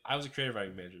like I was a creative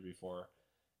writing major before,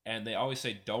 and they always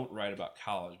say don't write about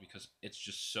college because it's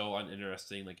just so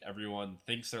uninteresting. Like everyone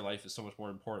thinks their life is so much more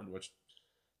important, which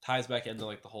ties back into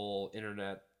like the whole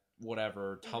internet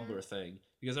whatever Tumblr thing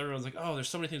because everyone's like, oh, there's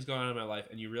so many things going on in my life,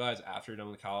 and you realize after you're done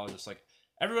with college, it's like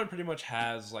everyone pretty much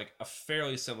has like a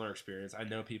fairly similar experience. I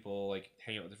know people like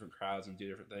hang out with different crowds and do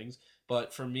different things,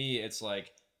 but for me, it's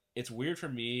like it's weird for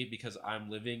me because I'm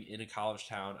living in a college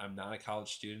town. I'm not a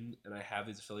college student, and I have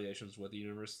these affiliations with the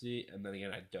university, and then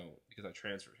again, I don't because I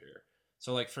transferred here.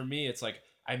 So like for me, it's like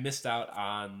I missed out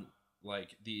on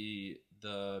like the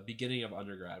beginning of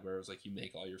undergrad where it was like you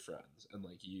make all your friends and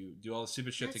like you do all the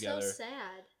stupid shit together. That's so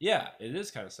sad. Yeah, it is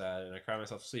kind of sad, and I cry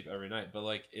myself to sleep every night. But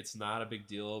like, it's not a big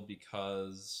deal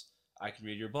because I can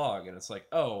read your blog, and it's like,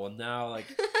 oh, well now like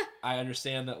I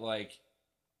understand that like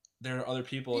there are other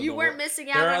people. You weren't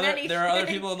missing out on anything. There are other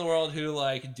people in the world who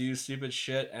like do stupid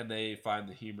shit, and they find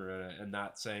the humor in it, and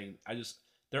not saying.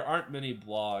 There aren't many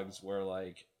blogs where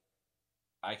like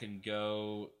I can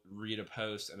go read a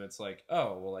post and it's like,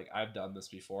 oh, well, like I've done this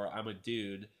before. I'm a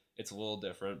dude. It's a little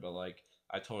different, but like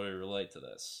I totally relate to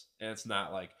this. And it's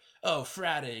not like, oh,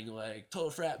 fratting, like total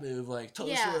frat move, like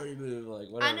total sorority move, like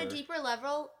whatever. On a deeper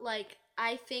level, like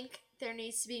I think there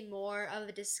needs to be more of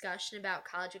a discussion about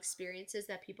college experiences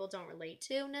that people don't relate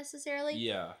to necessarily.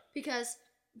 Yeah. Because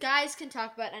guys can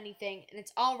talk about anything and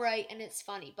it's all right and it's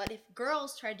funny. But if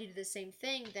girls try to do the same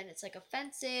thing, then it's like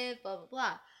offensive, blah, blah,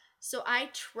 blah. So I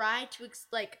try to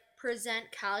present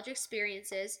college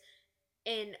experiences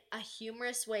in a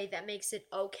humorous way that makes it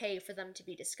okay for them to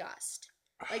be discussed.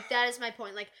 Like that is my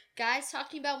point. Like guys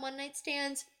talking about one night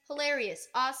stands, hilarious,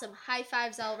 awesome, high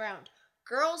fives all around.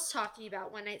 Girls talking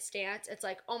about one night stands, it's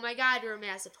like, oh my god, you're a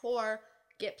massive whore.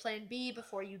 Get Plan B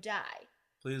before you die.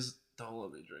 Please don't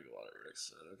let me drink a lot of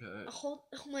Rickson, okay?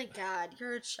 Oh my god,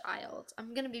 you're a child.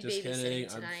 I'm gonna be Just babysitting kidding,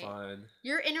 tonight. I'm fine.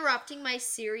 You're interrupting my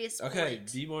serious Okay,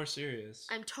 point. be more serious.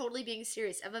 I'm totally being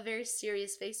serious. I have a very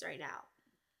serious face right now.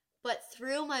 But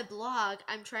through my blog,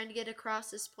 I'm trying to get across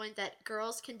this point that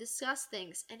girls can discuss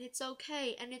things, and it's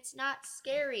okay, and it's not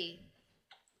scary.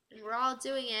 And we're all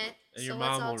doing it, and so your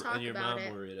let's mom all will, talk and your about mom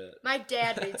it. will read it. My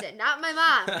dad reads it, not my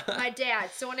mom. My dad.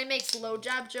 So when I make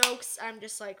blowjob jokes, I'm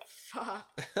just like, fuck.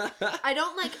 I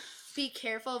don't like be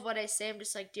careful of what I say. I'm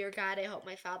just like, dear God, I hope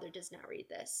my father does not read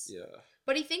this. Yeah.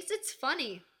 But he thinks it's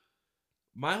funny.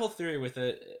 My whole theory with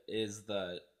it is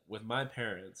that with my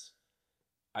parents,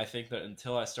 I think that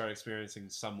until I start experiencing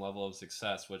some level of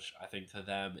success, which I think to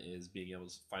them is being able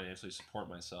to financially support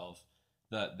myself,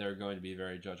 that they're going to be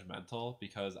very judgmental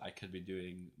because I could be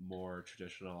doing more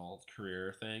traditional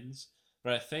career things.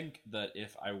 But I think that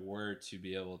if I were to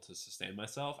be able to sustain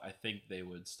myself, I think they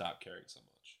would stop caring so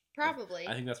much. Probably.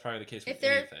 I think that's probably the case with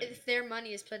anything. anything. If their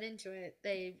money is put into it,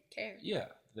 they care. Yeah,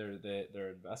 they're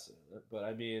invested in it. But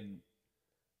I mean,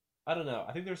 I don't know.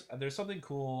 I think there's something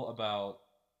cool about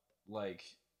like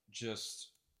just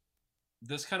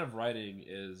this kind of writing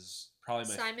is probably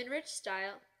my Simon Rich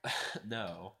style.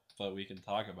 No, but we can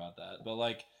talk about that. But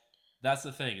like that's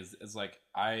the thing is like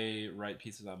I write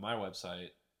pieces on my website.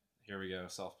 Here we go,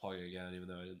 self-plugging again, even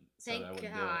though I didn't say that I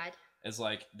wouldn't do it. It's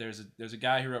like there's a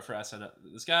guy who wrote for SNL.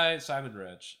 This guy Simon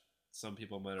Rich. Some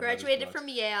people might have graduated from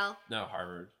Yale. No,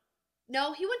 Harvard.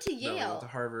 No, he went to Yale. No, he went to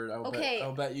Harvard.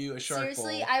 I'll bet you a shark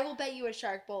Seriously, bowl. I will bet you a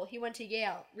shark bowl. He went to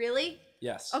Yale. Really?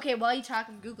 Yes. Okay, while you talk,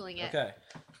 I'm Googling it. Okay.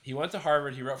 He went to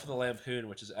Harvard. He wrote for the Lampoon,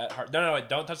 which is at Harvard. No, wait,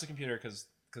 don't touch the computer because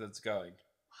it's going.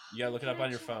 You gotta look it up on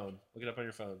your phone. Look it up on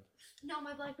your phone. No,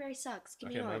 my BlackBerry sucks. Give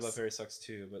me yours. Okay, my BlackBerry sucks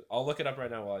too, but I'll look it up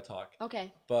right now while I talk.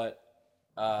 Okay. But,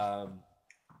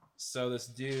 So this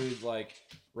dude like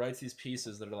writes these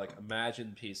pieces that are like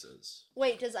imagined pieces.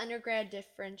 Wait, does undergrad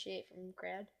differentiate from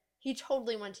grad? He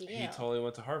totally went to Yale. He totally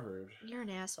went to Harvard. You're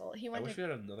an asshole. I wish we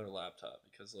had another laptop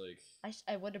because like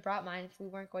I would have brought mine if we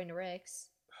weren't going to Rick's.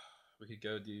 We could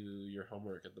go do your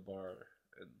homework at the bar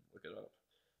and look it up.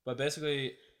 But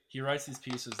basically, he writes these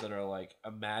pieces that are like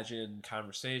imagined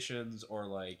conversations or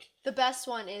like the best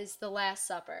one is The Last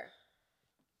Supper.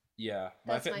 Yeah,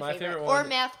 that's my favorite one. one. Or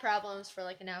math problems for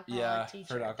like an alcoholic teacher.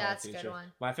 For an alcoholic that's teacher. a good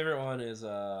one. My favorite one is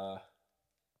the.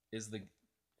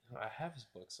 I have his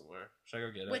book somewhere. Should I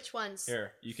go get it? Which ones?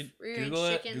 Here, you can Free-range Google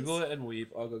it. chickens. Google it and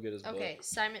weep. I'll go get his book. Okay,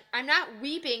 Simon. I'm not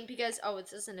weeping because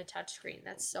this isn't a touchscreen.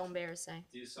 That's so embarrassing.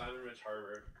 Do Simon Rich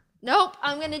Harvard. Nope,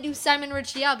 I'm gonna do Simon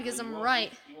Rich Yale because You I'm won't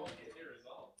right. You won't get your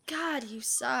result. God, you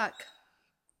suck.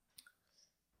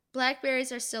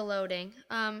 Blackberries are still loading.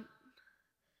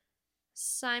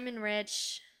 Simon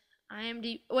Rich,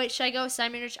 IMDb. Wait, should I go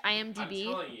Simon Rich IMDb?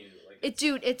 I'm telling you, like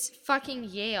Dude, it's fucking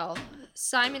Yale.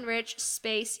 Simon Rich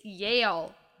space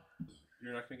Yale.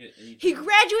 you're not gonna get anything. He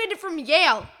graduated from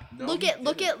Yale. No, look he at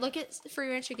didn't. Free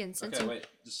Range Chickens. Okay, wait,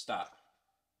 just stop.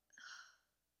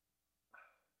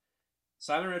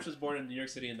 Simon Rich was born in New York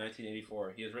City in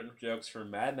 1984. He has written jokes for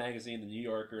Mad Magazine, The New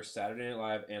Yorker, Saturday Night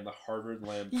Live, and the Harvard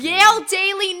Lampoon. Yale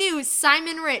Daily News.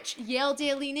 Simon Rich. Yale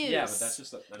Daily News. Yeah, but that's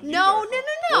just a news No. article.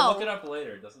 We'll look it up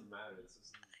later. It doesn't matter. This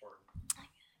isn't important.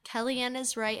 Kellyanne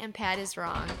is right and Pat is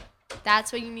wrong.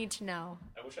 That's what you need to know.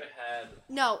 I wish I had.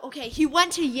 No, okay, he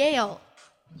went to Yale.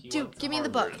 He Dude, went to give me the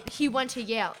Harvard. book. He went to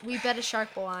Yale. We bet a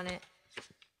Shark Bowl on it.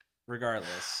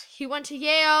 Regardless. He went to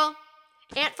Yale.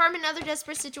 Ant Farm and Other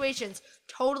Desperate Situations.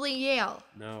 Totally Yale.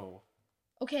 No.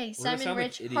 Okay, We're gonna Simon sound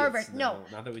Rich, like idiots Harvard. now. No.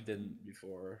 Not that we didn't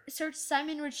before. Search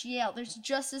Simon Rich Yale. There's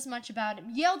just as much about him.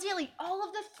 Yale Daily. All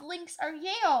of the links are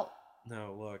Yale.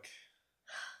 No, look.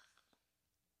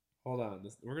 Hold on.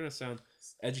 We're gonna sound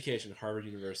education, Harvard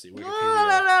University,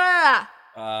 Wikipedia.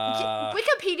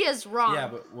 Wikipedia is wrong. Yeah,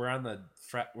 but we're on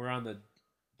the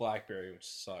BlackBerry, which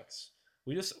sucks.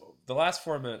 The last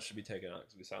 4 minutes should be taken out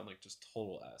because we sound like just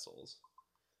total assholes.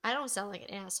 I don't sound like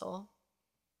an asshole.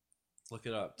 Look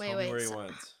it up. Wait, Tell wait, me where he so-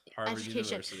 went. Harvard education.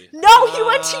 University. No, he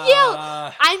went to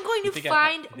Yale. I'm going You to think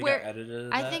find I where.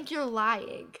 edited I that? think you're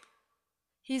lying.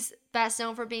 He's best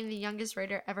known for being the youngest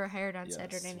writer ever hired on Yes,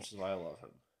 Saturday Night. which is why I love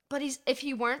him. But if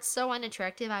he weren't so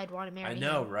unattractive, I'd want to marry I him.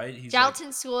 know, right? He's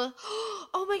Dalton School.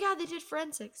 Oh my God, they did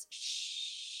forensics.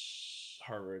 Shh. like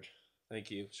Harvard. Thank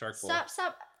you. Shark Bowl.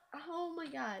 Stop. Oh my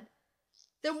God.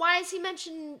 Then why is he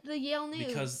mentioning the Yale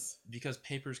News? Because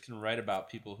papers can write about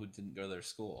people who didn't go to their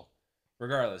school.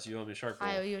 Regardless, you owe me Shark Bowl.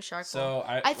 I owe you a Shark Bowl. So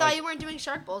I thought you weren't doing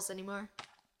Shark Bowls anymore.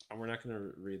 We're not gonna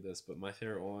read this, but my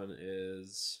favorite one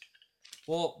is,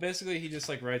 well, basically he just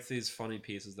like writes these funny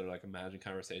pieces that are like imagined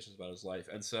conversations about his life,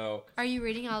 and so. Are you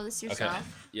reading all this yourself? Okay.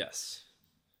 Yes.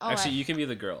 Oh, Actually, you can be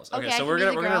the girls. Okay, Okay, I so can we're be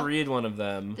the gonna girl. read one of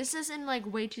them. This is in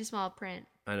like way too small print.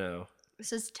 I know.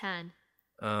 This is 10.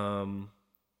 Um.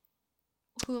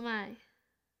 Who am I?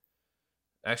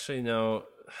 Actually, no.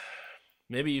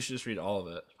 Maybe you should just read all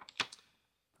of it.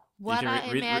 What can I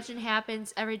read- imagine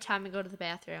happens every time I go to the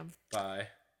bathroom. Bye.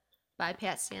 By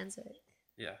Pat Stanzik.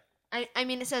 Yeah. I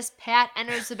mean, it says Pat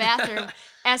enters the bathroom.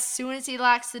 As soon as he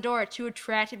locks the door, two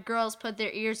attractive girls put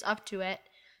their ears up to it.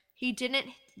 He didn't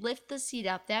lift the seat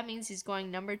up. That means he's going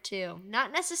number 2.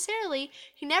 Not necessarily.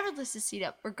 He never lifts the seat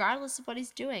up, regardless of what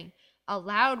he's doing. A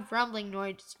loud rumbling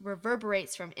noise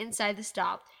reverberates from inside the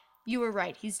stall. You were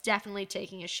right. He's definitely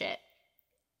taking a shit.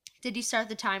 Did you start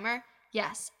the timer?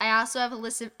 Yes. I also have a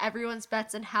list of everyone's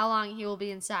bets on how long he will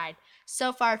be inside.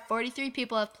 So far, 43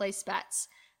 people have placed bets.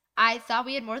 I thought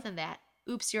we had more than that.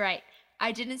 Oops, you're right.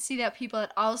 I didn't see that people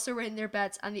had also written their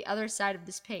bets on the other side of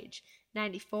this page.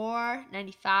 94,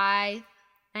 95,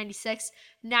 96.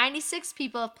 96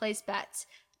 people have placed bets.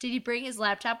 Did he bring his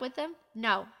laptop with him?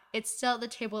 No. It's still at the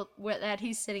table that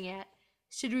he's sitting at.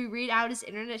 Should we read out his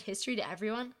internet history to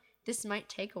everyone? This might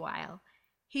take a while.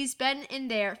 He's been in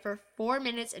there for 4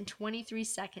 minutes and 23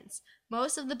 seconds.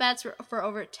 Most of the bets were for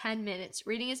over 10 minutes.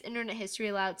 Reading his internet history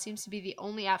aloud seems to be the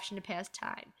only option to pass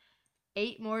time.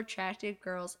 8 more attractive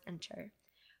girls enter.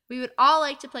 We would all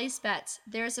like to place bets.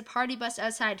 There is a party bus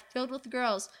outside filled with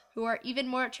girls who are even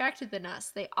more attractive than us.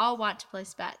 They all want to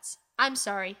place bets. I'm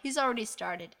sorry, he's already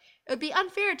started. It would be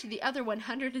unfair to the other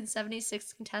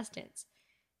 176 contestants.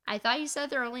 I thought you said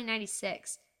there are only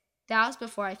 96. That was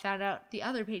before I found out the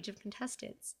other page of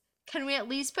contestants. Can we at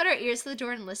least put our ears to the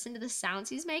door and listen to the sounds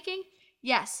he's making?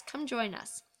 Yes, come join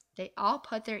us. They all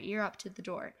put their ear up to the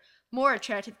door. More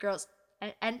attractive girls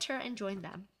enter and join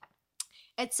them.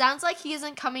 It sounds like he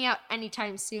isn't coming out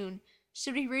anytime soon.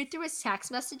 Should we read through his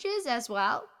text messages as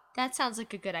well? that sounds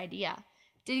like a good idea.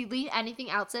 Did he leave anything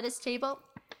else at his table?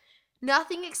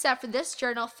 Nothing except for this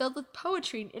journal filled with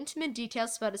poetry and intimate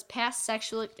details about his past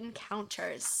sexual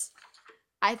encounters.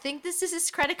 I think this is his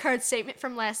credit card statement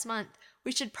from last month.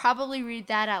 We should probably read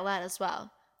that out loud as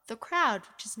well. The crowd,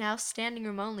 which is now standing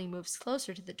room only, moves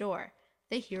closer to the door.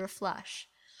 They hear a flush.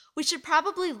 We should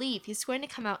probably leave. He's going to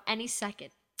come out any second.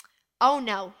 Oh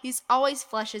no, he's always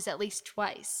flushes at least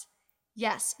twice.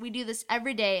 Yes, we do this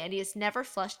every day, and he has never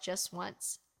flushed just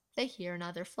once. They hear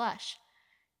another flush.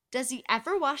 Does he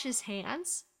ever wash his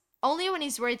hands? Only when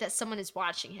he's worried that someone is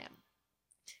watching him.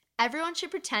 Everyone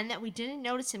should pretend that we didn't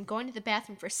notice him going to the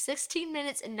bathroom for 16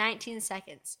 minutes and 19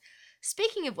 seconds.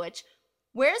 Speaking of which,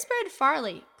 where's Brad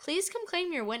Farley? Please come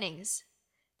claim your winnings.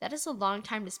 That is a long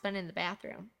time to spend in the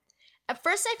bathroom. At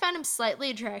first I found him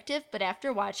slightly attractive, but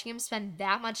after watching him spend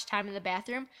that much time in the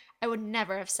bathroom, I would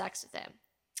never have sex with him.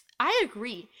 I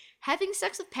agree. Having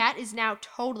sex with Pat is now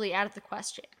totally out of the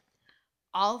question.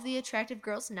 All of the attractive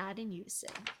girls nod in unison.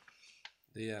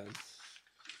 The end.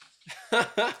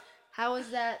 How was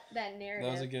that narrative?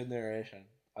 That was a good narration.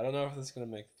 I don't know if this is going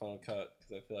to make the final cut,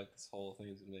 because I feel like this whole thing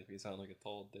is going to make me sound like a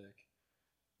total dick.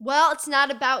 Well, it's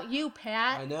not about you,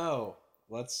 Pat. I know.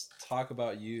 Let's talk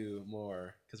about you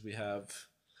more, because we have...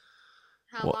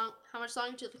 How much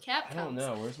longer until the cap comes? I don't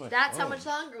know. Where's my That's phone? how much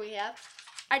longer we have.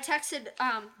 I texted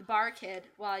the bar kid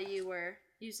while you were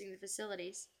using the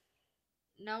facilities.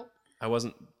 Nope. I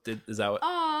wasn't... Is that what...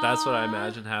 Aww. That's what I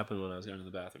imagined happened when I was going to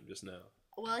the bathroom just now.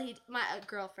 Well, my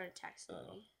girlfriend texted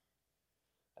me.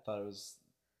 I thought it was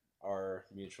our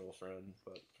mutual friend,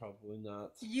 but probably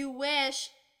not. You wish.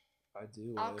 I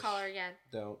do. I'll call her again.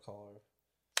 Don't call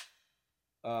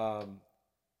her. All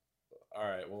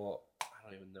right. Well, I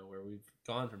don't even know where we've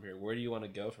gone from here. Where do you want to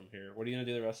go from here? What are you gonna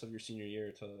do the rest of your senior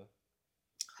year to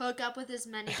hook up with as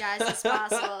many guys as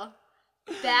possible,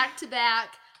 back to back?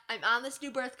 I'm on this new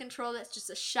birth control that's just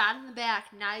a shot in the back,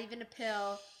 not even a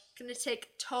pill. Gonna take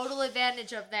total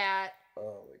advantage of that.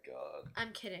 Oh my god.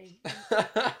 I'm kidding.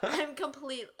 I'm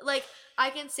complete. Like, I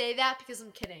can say that because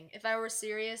I'm kidding. If I were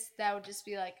serious, that would just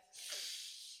be like,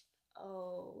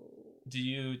 oh. Do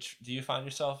you find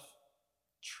yourself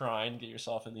trying to get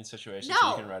yourself in these situations no, so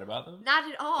you can write about them?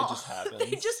 Not at all. It just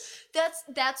happens.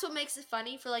 That's what makes it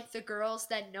funny for like the girls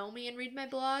that know me and read my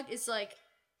blog is like,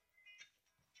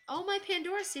 oh, my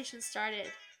Pandora station started.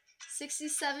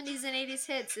 60s, 70s, and 80s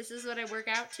hits. This is what I work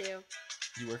out to.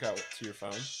 You work out to your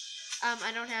phone?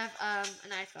 I don't have an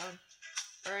iPhone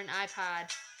or an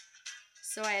iPod,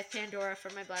 so I have Pandora for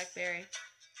my BlackBerry.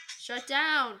 Shut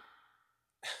down.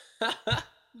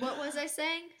 What was I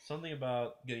saying? Something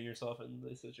about getting yourself in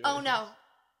this situation. Oh no,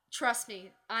 trust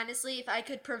me. Honestly, if I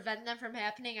could prevent them from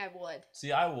happening, I would.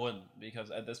 See, I wouldn't,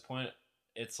 because at this point,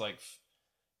 it's like,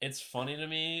 it's funny to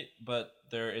me, but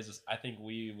there is, I think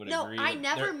we would agree. No, I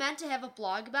never meant to have a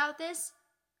blog about this.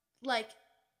 Like,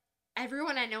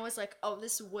 everyone I know is like, oh,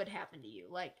 this would happen to you.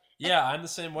 Like, yeah, I'm the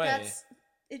same way.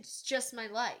 It's just my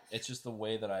life. It's just the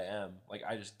way that I am. Like,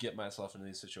 I just get myself into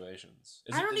these situations.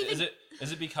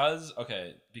 Is it because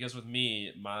with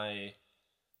me, my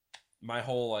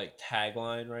whole like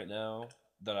tagline right now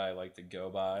that I like to go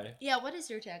by. Yeah, what is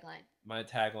your tagline? My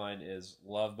tagline is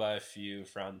loved by a few,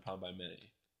 frowned upon by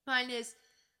many. Mine is,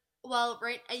 well,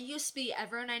 right, it used to be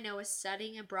everyone I know is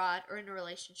studying abroad or in a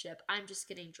relationship. I'm just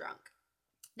getting drunk.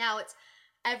 Now it's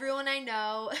everyone I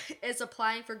know is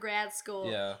applying for grad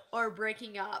school or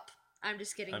breaking up. I'm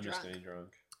just getting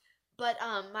drunk. But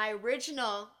my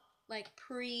original, like,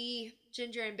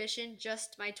 pre-Ginger Ambition,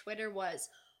 just my Twitter was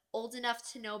old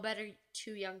enough to know better,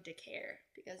 too young to care.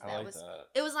 Because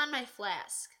it was on my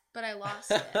flask, but I lost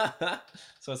it.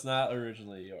 So it's not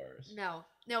originally yours.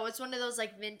 No, it's one of those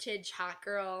like vintage hot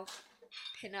girl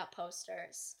pinup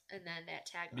posters, and then that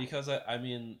tagline. Because I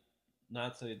mean,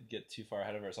 not to get too far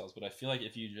ahead of ourselves, but I feel like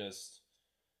if you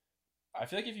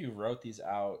wrote these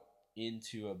out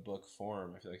into a book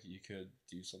form, I feel like you could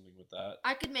do something with that.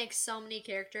 I could make so many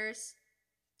characters.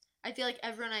 I feel like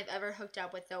everyone I've ever hooked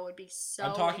up with though would be so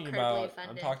incredibly offended.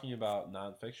 I'm talking about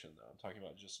nonfiction though. I'm talking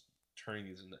about just turning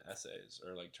these into essays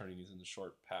or like turning these into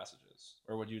short passages.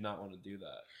 Or would you not want to do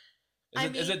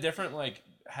that? Is it different like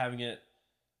having it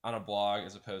on a blog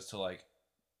as opposed to like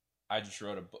I just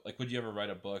wrote a book? Like, would you ever write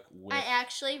a book with... I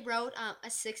actually wrote a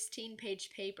 16-page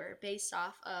paper based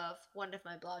off of one of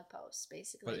my blog posts,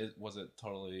 basically. But was it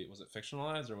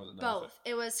fictionalized or was it not? Both.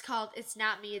 It was called It's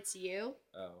Not Me, It's You.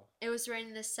 Oh. It was written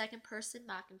in the second person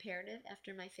mock imperative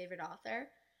after my favorite author,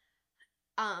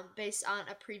 based on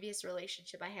a previous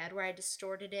relationship I had where I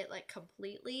distorted it, like,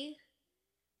 completely.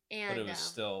 And, but it was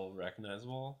still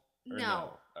recognizable?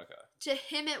 No. Okay. To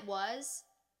him it was.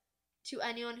 To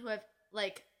anyone who have,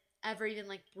 like... ever even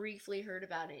like briefly heard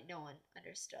about it, no one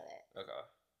understood it. Okay.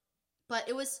 But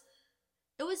it was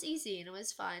easy and it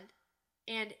was fun.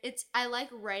 And I like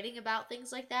writing about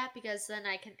things like that because then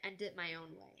I can end it my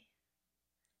own way.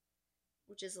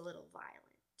 Which is a little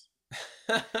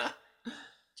violent.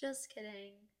 Just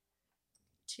kidding.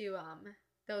 To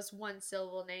those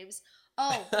one-syllable names.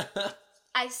 Oh,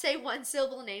 I say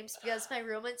one-syllable names because my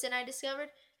roommates and I discovered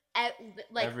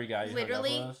like every guy you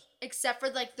literally hung up with? except for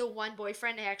like the one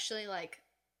boyfriend I actually like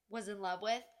was in love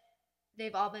with,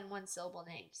 they've all been one-syllable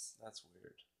names. That's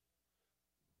weird.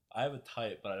 I have a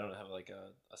type, but I don't have like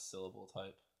a syllable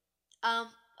type.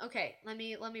 Okay, let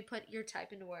me put your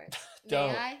type into words.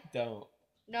 Don't. May I? Don't.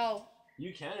 No.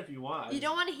 You can if you want. You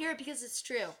don't want to hear it because it's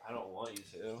true. I don't want you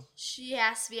to. She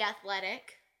has to be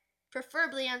athletic,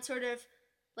 preferably on sort of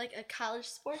like a college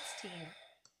sports team.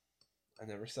 I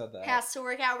never said that. Has to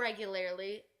work out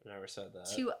regularly. I never said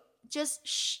that.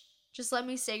 Just let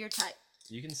me say your type.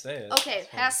 You can say it. Okay,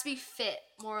 has to be fit.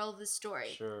 Moral of the story.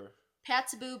 Sure.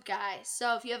 Pat's a boob guy,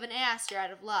 so if you have an ass, you're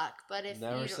out of luck. But if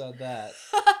Never you said that.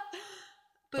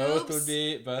 boobs,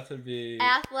 both would be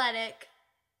athletic.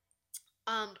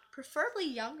 Preferably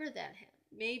younger than him.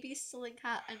 Maybe still in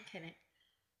college. I'm kidding.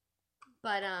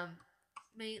 But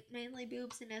mainly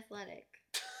boobs and athletic.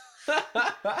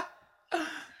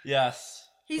 Yes.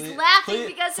 He's laughing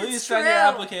because it's true. Please send your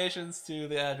applications to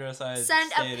the address I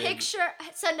send stated. a picture.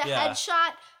 Send a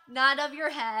headshot, not of your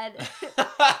head.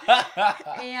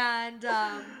 And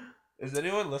is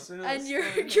anyone listening to this?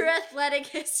 And your athletic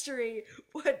history,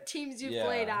 what teams you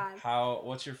played on.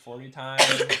 What's your 40 time,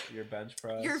 your bench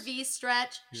press, your V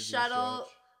stretch, shuttle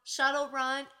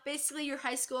run, basically your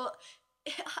high school,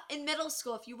 in middle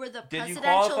school, if you were the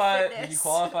presidential fitness. Did you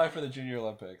qualify for the Junior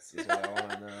Olympics is what I want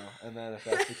to know. And then if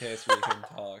that's the case, we can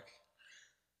talk.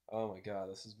 Oh my god,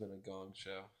 this has been a gong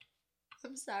show.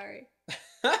 I'm sorry.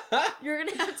 You're going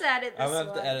to have to edit this I'm going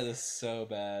to have to edit this so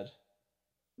bad.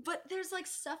 But there's like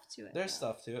stuff to it. There's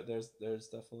stuff to it. There's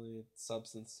definitely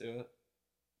substance to it.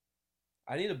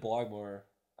 I need to blog more,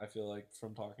 I feel like,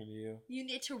 from talking to you. You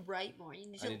need to write more. You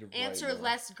need to answer answer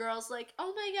less girls like,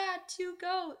 oh my god, 2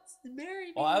 goats, marry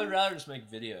me. Well, I would rather just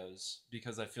make videos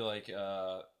because I feel like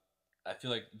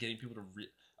getting people to read.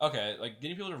 Okay, like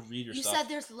getting people to read your stuff. You said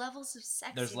there's levels of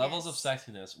sexiness. There's levels of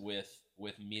sexiness with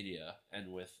media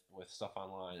and with stuff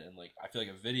online, and like I feel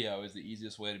like a video is the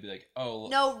easiest way to be like, oh.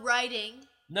 No writing.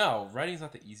 No, writing's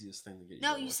not the easiest thing to get.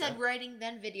 No, you said writing,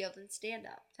 then video, then stand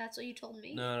up. That's what you told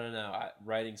me. No.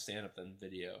 Writing, stand up, then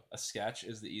video. A sketch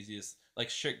is the easiest. Like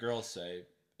shit girls say,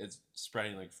 it's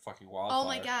spreading like fucking wildfire. Oh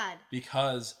my god.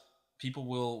 Because people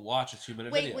will watch a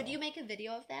 2-minute video. Wait, would you make a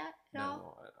video of that?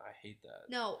 No, I hate that.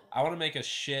 No. I want to make a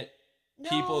shit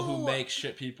people who make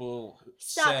shit people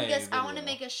say because video. I want to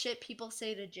make a shit people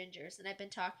say to gingers, and I've been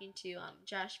talking to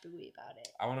Josh Bowie about it.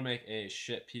 I want to make a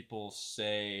shit people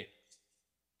say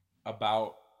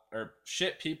about, or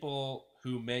shit people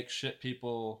who make shit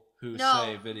people who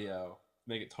say video.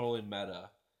 Make it totally meta.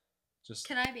 Just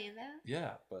can I be in that?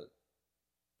 Yeah, but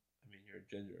I mean you're a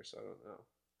ginger, so I don't know.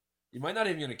 You might not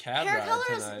even get a cab hair ride color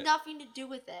tonight. has nothing to do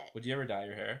with it. Would you ever dye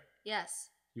your hair? Yes.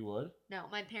 You would? No,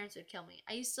 my parents would kill me.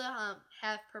 I used to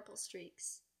have purple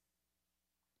streaks.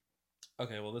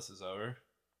 Okay, well this is over.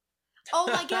 Oh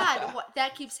my god,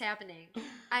 that keeps happening.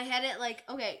 I had it like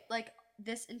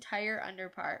this entire under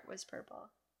part was purple.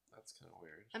 That's kind of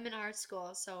weird. I'm in art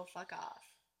school, so fuck off.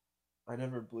 I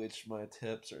never bleached my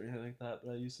tips or anything like that,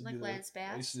 but I used to do Lance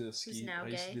Bass, I used to do the ski. who's now I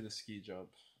used gay. to do the ski jump.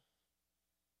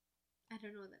 I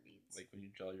don't know what that means. Like when you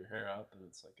gel your hair up and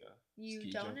it's like a you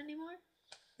ski don't jump. Anymore?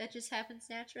 That just happens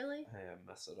naturally? Hey, I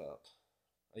mess it up.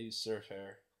 I use surf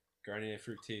hair. Garnier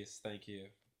Fructis, thank you.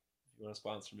 If you want to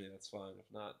sponsor me, that's fine. If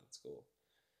not, that's cool.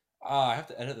 I have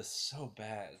to edit this so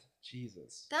bad.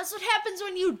 Jesus. That's what happens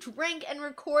when you drink and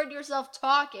record yourself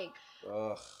talking.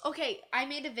 Ugh. Okay, I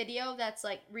made a video that's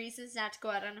like reasons not to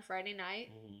go out on a Friday night.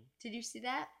 Mm-hmm. Did you see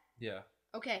that? Yeah.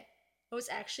 Okay. It was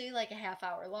actually like a half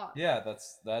hour long. Yeah,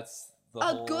 that's the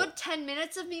whole... good 10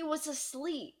 minutes of me was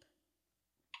asleep.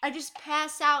 I just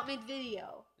passed out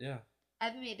mid-video. Yeah. I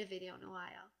haven't made a video in a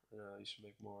while. Yeah, you should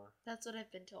make more. That's what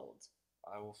I've been told.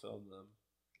 I will film them.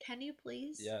 Can you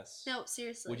please? Yes. No,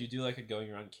 seriously. Would you do like a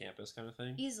going around campus kind of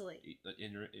thing? Easily.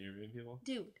 Interviewing people?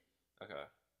 Dude. Okay.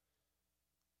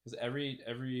 Because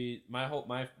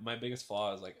my biggest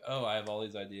flaw is like, oh, I have all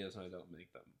these ideas and I don't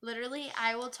make them. Literally,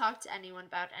 I will talk to anyone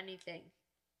about anything.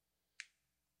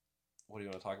 What do you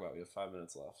want to talk about? We have 5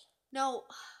 minutes left. No,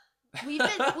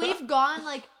 we've gone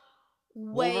like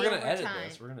way we're gonna over edit time.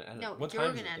 this. We're gonna edit. No, what you're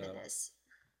time gonna is it, edit though? this.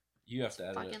 You have to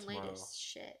edit it Fucking late tomorrow. as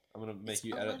shit. I'm gonna make It's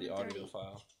you edit the 11:30. audio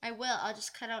file. I will. I'll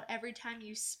just cut out every time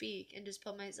you speak and just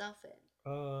put myself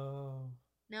in. Oh.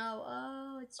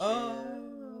 No, it's true.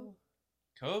 Oh.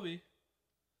 Kobe.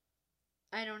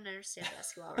 I don't understand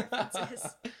basketball references.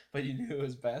 But you knew it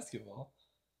was basketball.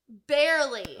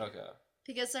 Barely. Okay.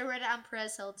 Because I read it on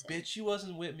Perez Hilton. Bitch, you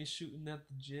wasn't with me shooting at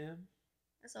the gym.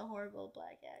 That's a horrible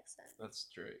black accent. That's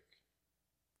Drake.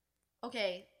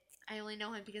 Okay, I only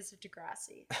know him because of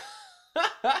Degrassi.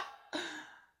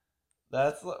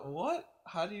 That's what?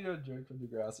 How do you know Drake from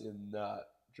Degrassi and not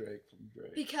Drake from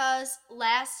Drake? Because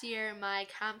last year my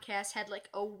Comcast had like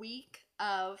a week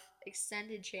of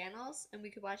extended channels and we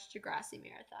could watch Degrassi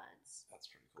marathons. That's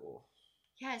pretty cool.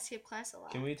 Yeah, I skipped class a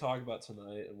lot. Can we talk about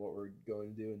tonight and what we're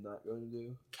going to do and not going to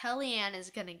do? Kellyanne is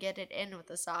gonna get it in with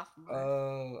the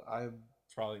sophomore. I'm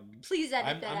probably. Please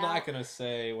edit that out. I'm not gonna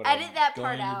say what Edit I'm that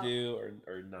going part out. to do or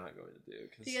not going to do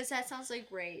Because that sounds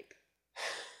like rape.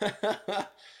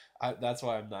 That's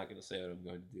why I'm not gonna say what I'm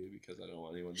going to do because I don't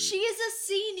want anyone to. She is a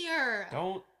senior.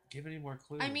 Don't give any more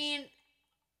clues. I mean,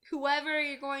 whoever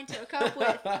you're going to hook up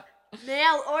with,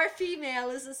 male or female,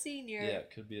 is a senior. Yeah,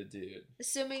 it could be a dude.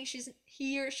 Assuming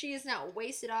he or she is not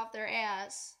wasted off their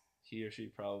ass. He or she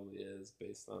probably is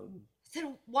based on.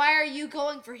 Then why are you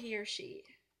going for he or she?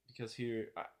 Because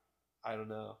I don't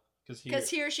know. Because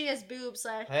he or she has boobs.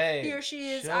 Hey, he or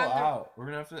she is chill on the. out. We're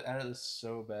gonna have to edit this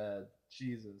so bad.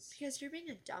 Jesus. Because you're being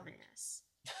a dumbass.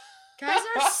 Guys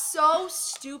are so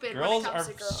stupid Girls when it comes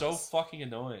are to girls. so fucking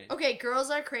annoying. Okay,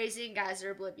 girls are crazy and guys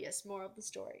are oblivious. Moral of the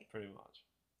story. Pretty much.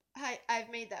 I've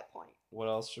made that point. What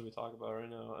else should we talk about right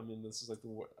now? I mean, this is like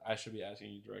I should be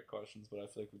asking you direct questions, but I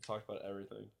feel like we've talked about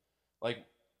everything. Like,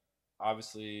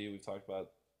 obviously, we've talked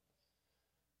about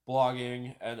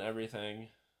blogging and everything.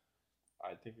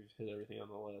 I think we've hit everything on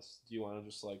the list. Do you want to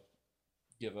just like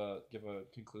give a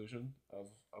conclusion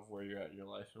of where you're at in your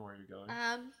life and where you're going?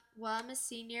 Well, I'm a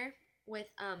senior with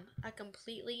a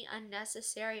completely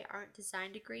unnecessary art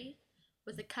design degree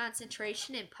with a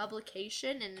concentration in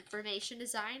publication and information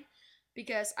design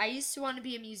because I used to want to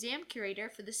be a museum curator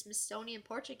for the Smithsonian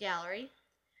Portrait Gallery.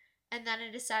 And then I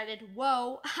decided,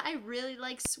 whoa, I really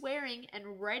like swearing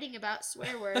and writing about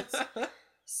swear words.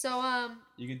 So,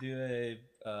 you could do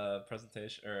a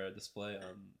presentation or a display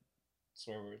on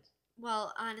swear words.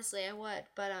 Well, honestly, I would,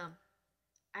 but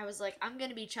I was like, I'm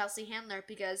gonna be Chelsea Handler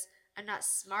because I'm not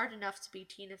smart enough to be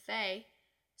Tina Fey,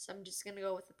 so I'm just gonna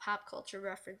go with the pop culture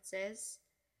references.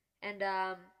 And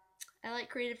I like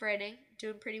creative writing,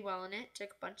 doing pretty well in it.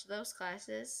 Took a bunch of those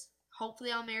classes.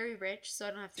 Hopefully, I'll marry rich, so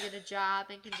I don't have to get a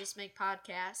job and can just make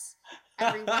podcasts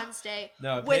every Wednesday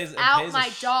without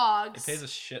my dogs. It pays a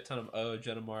shit ton of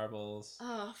Jenna Marbles.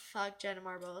 Oh fuck, Jenna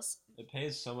Marbles. It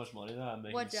pays so much money now. I'm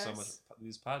making so much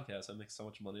these podcasts. I make so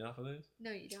much money off of these.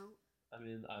 No, you don't. I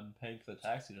mean, I'm paying for the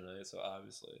taxi tonight, so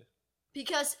obviously.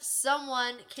 Because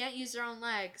someone can't use their own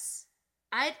legs.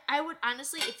 I would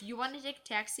honestly, if you want to take a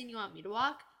taxi and you want me to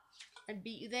walk, I'd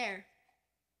beat you there.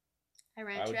 I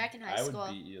ran track in high school.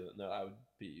 I would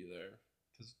beat you there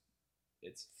because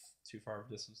it's too far of a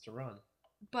distance to run.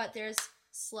 But there's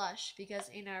slush because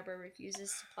Ann Arbor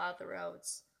refuses to plow the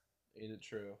roads. Ain't it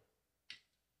true?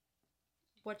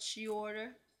 What should you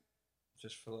order?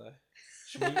 Fish fillet.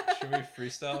 Should we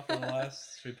freestyle for the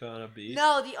last? Should we put on a beat?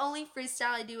 No, the only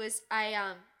freestyle I do is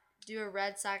I do a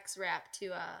Red Sox rap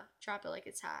to Drop It Like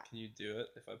It's Hot. Can you do it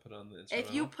if I put on the instrumental?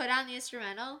 If you put on the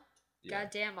instrumental, yeah.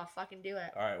 goddamn, I'll fucking do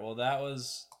it. All right, well that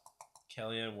was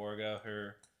Kellyanne Wargo.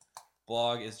 Her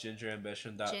blog is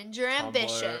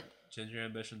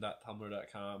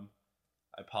gingerambition.tumblr.com.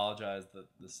 I apologize that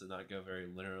this did not go very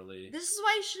literally. This is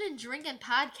why you shouldn't drink and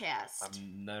podcast.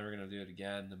 I'm never gonna do it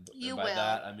again. You by will.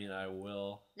 That I mean I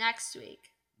will. Next week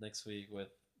with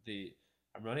the.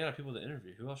 I'm running out of people to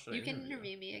interview. Who else should I interview? You can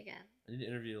interview me again. I need to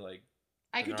interview like.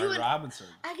 I could Bernard Robinson.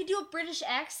 I could do a British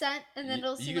accent, and then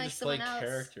it'll seem like someone else. You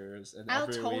could just play characters, and I'll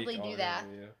every totally week do that.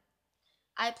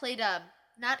 I played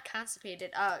not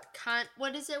constipated.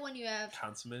 What is it when you have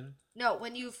consummated? No,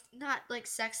 when you've not like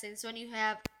sex things. When you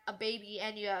have a baby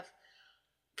and you have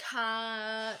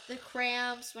the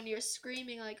cramps when you're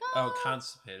screaming like oh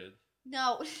constipated.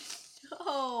 No,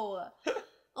 no.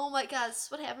 Oh my god, this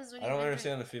is what happens when you. I don't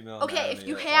understand the female. Okay, if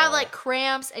you have like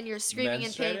cramps and you're screaming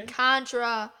in pain,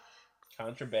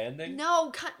 Contrabanding?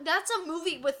 No, that's a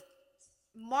movie with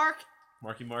Mark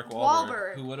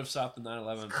Wahlberg, who would have stopped the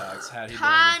 9/11 attacks had he been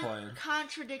on the plane.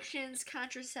 Contradictions,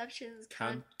 contraceptions,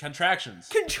 contractions.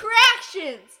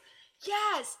 Contractions!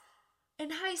 Yes! In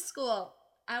high school,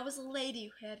 I was a lady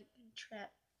who had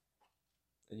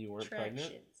And you weren't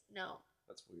pregnant? No.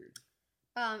 That's weird.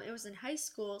 It was in high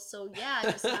school, so yeah,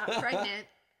 I was not pregnant.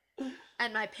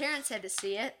 And my parents had to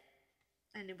see it,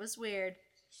 and it was weird.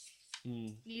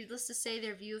 Needless to say,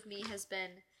 their view of me has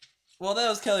been... Well, that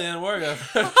was Kellyanne Warga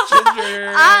from Ginger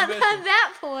Ambition. On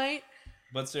that point.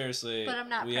 But seriously, but I'm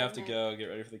not we pregnant. have to go. Get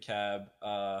ready for the cab.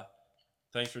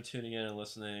 Thanks for tuning in and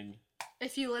listening.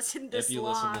 If you listen this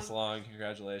long,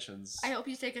 congratulations. I hope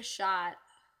you take a shot.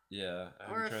 Yeah, I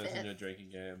hope you turn this into a drinking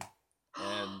game.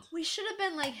 And we should have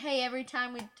been like, hey, every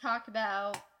time we talk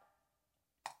about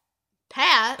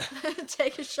Pat,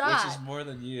 take a shot. Which is more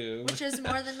than you. Which is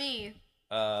more than me.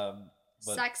 But,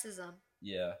 sexism.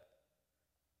 Yeah.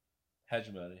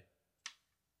 Hegemony.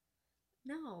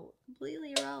 No,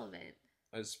 completely irrelevant.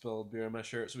 I just spilled beer on my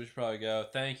shirt, so we should probably go.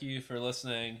 Thank you for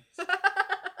listening.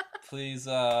 Please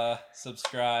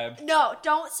subscribe. No,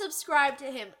 don't subscribe to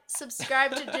him.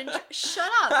 Subscribe to Ginger. Shut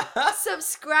up.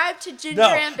 Subscribe to Ginger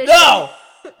Ambition.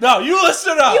 No, you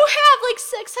listen up. You have like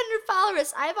 600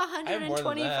 followers. I have 125. I have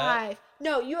more than that.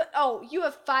 No, you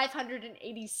have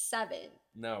 587.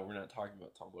 No, we're not talking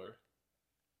about Tumblr.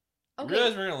 Okay. You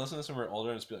realize we're gonna listen to this when we're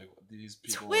older and just be like, these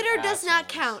people. Twitter does not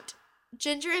count.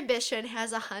 Ginger Ambition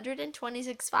has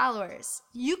 126 followers.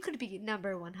 You could be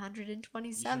number 127.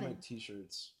 You should make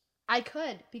t-shirts. I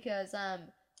could because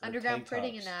Underground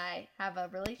Printing and I have a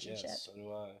relationship. Yes, so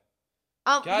do I.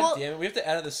 God damn it, we have to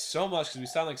edit this so much because we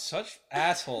sound like such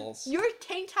assholes. Your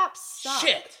tank tops suck.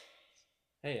 Shit!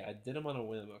 Hey, I did them on a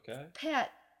whim, okay?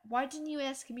 Pat, why didn't you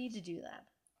ask me to do that?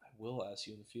 I will ask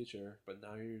you in the future, but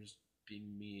now you're just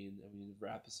being mean and we need to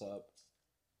wrap this up.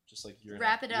 Just like you're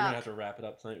gonna have to wrap it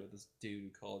up tonight with this dude who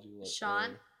called you.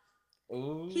 Sean?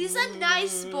 Ooh. He's a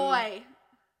nice boy.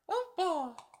 Oh,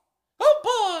 boy. Oh,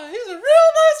 boy. He's a real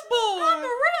nice boy. I'm a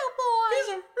real boy. He's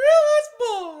a real nice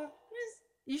boy.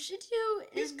 You should do...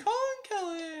 He's calling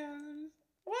Kellyanne.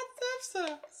 What's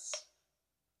this?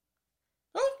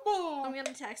 Oh, boy. I'm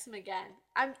gonna text him again.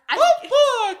 Oh,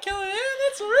 boy, Kellyanne.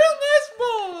 That's a real nice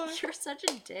boy. You're such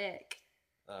a dick.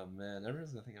 Oh, man.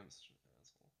 Everyone's gonna think I'm such an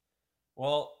asshole.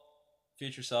 Well,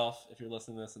 future self, if you're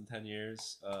listening to this in 10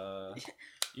 years,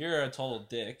 you're a total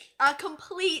dick. A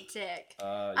complete dick.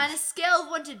 On a scale of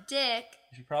 1 to dick.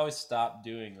 You should probably stop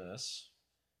doing this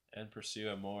and pursue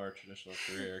a more traditional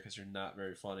career because you're not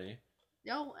very funny.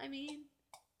 No, I mean...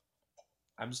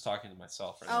 I'm just talking to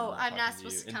myself right now. Oh, I'm not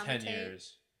supposed to commentate. In 10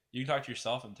 years. You can talk to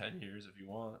yourself in 10 years if you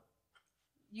want.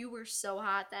 You were so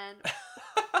hot then.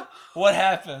 What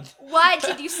happened? Why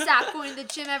did you stop going to the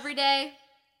gym every day?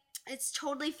 It's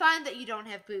totally fine that you don't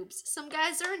have boobs. Some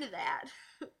guys are into that.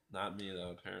 Not me,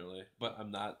 though, apparently. But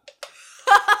I'm not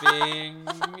being...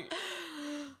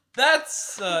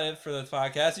 That's it for the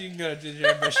podcast. You can go to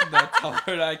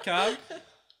gigerambition.tumblr.com.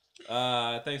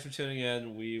 Thanks for tuning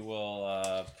in. We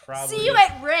will probably... See you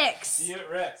at Rick's. See you at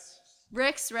Rick's.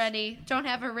 Rick's ready. Don't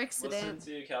have a Rick's today. Listen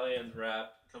to Kellyanne's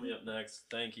rap coming up next.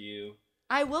 Thank you.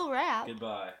 I will rap.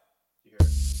 Goodbye.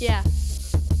 Yeah.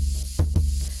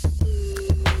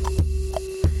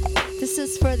 This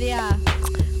is for the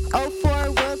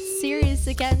 04 World Series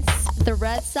against the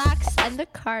Red Sox and the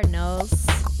Cardinals.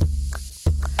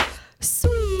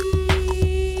 Sweet.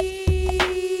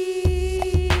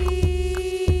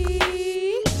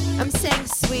 I'm saying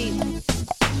sweet.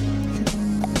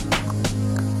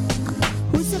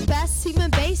 Who's the best team in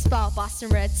baseball? Boston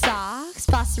Red Sox.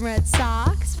 Boston Red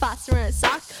Sox. Boston Red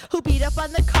Sox. Who beat up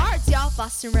on the Cards, y'all?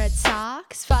 Boston Red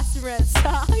Sox. Boston Red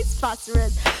Sox. Boston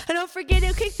Red Sox. And don't forget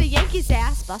who kicked the Yankees'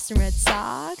 ass. Boston Red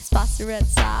Sox. Boston Red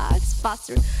Sox.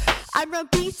 Boston. I'm from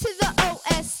B to the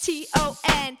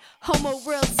OSTON. Homo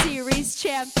World Series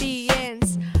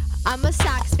champions. I'm a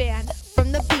Sox fan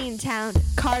from the Beantown.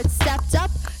 Cards stepped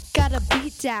up, got a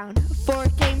beat down. 4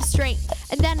 games straight,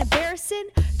 and then embarrassing.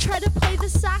 Try to play the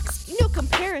Sox, no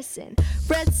comparison.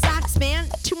 Red Sox, man,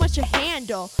 too much to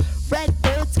handle. Red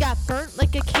Birds got burnt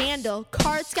like a candle.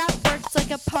 Cards got worked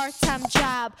like a part-time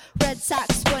job. Red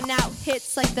Sox won out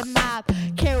hits like the mob.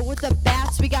 Carol with the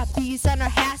bats, we got bees on our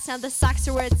hats. Now the Sox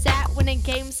are where it's at, winning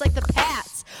games like the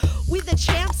Pats. We the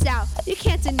champs now, you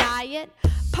can't deny it.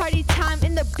 Party time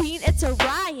in the Bean, it's a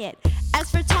riot. As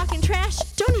for talking trash,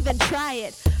 don't even try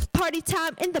it. Party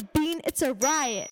time in the Bean, it's a riot.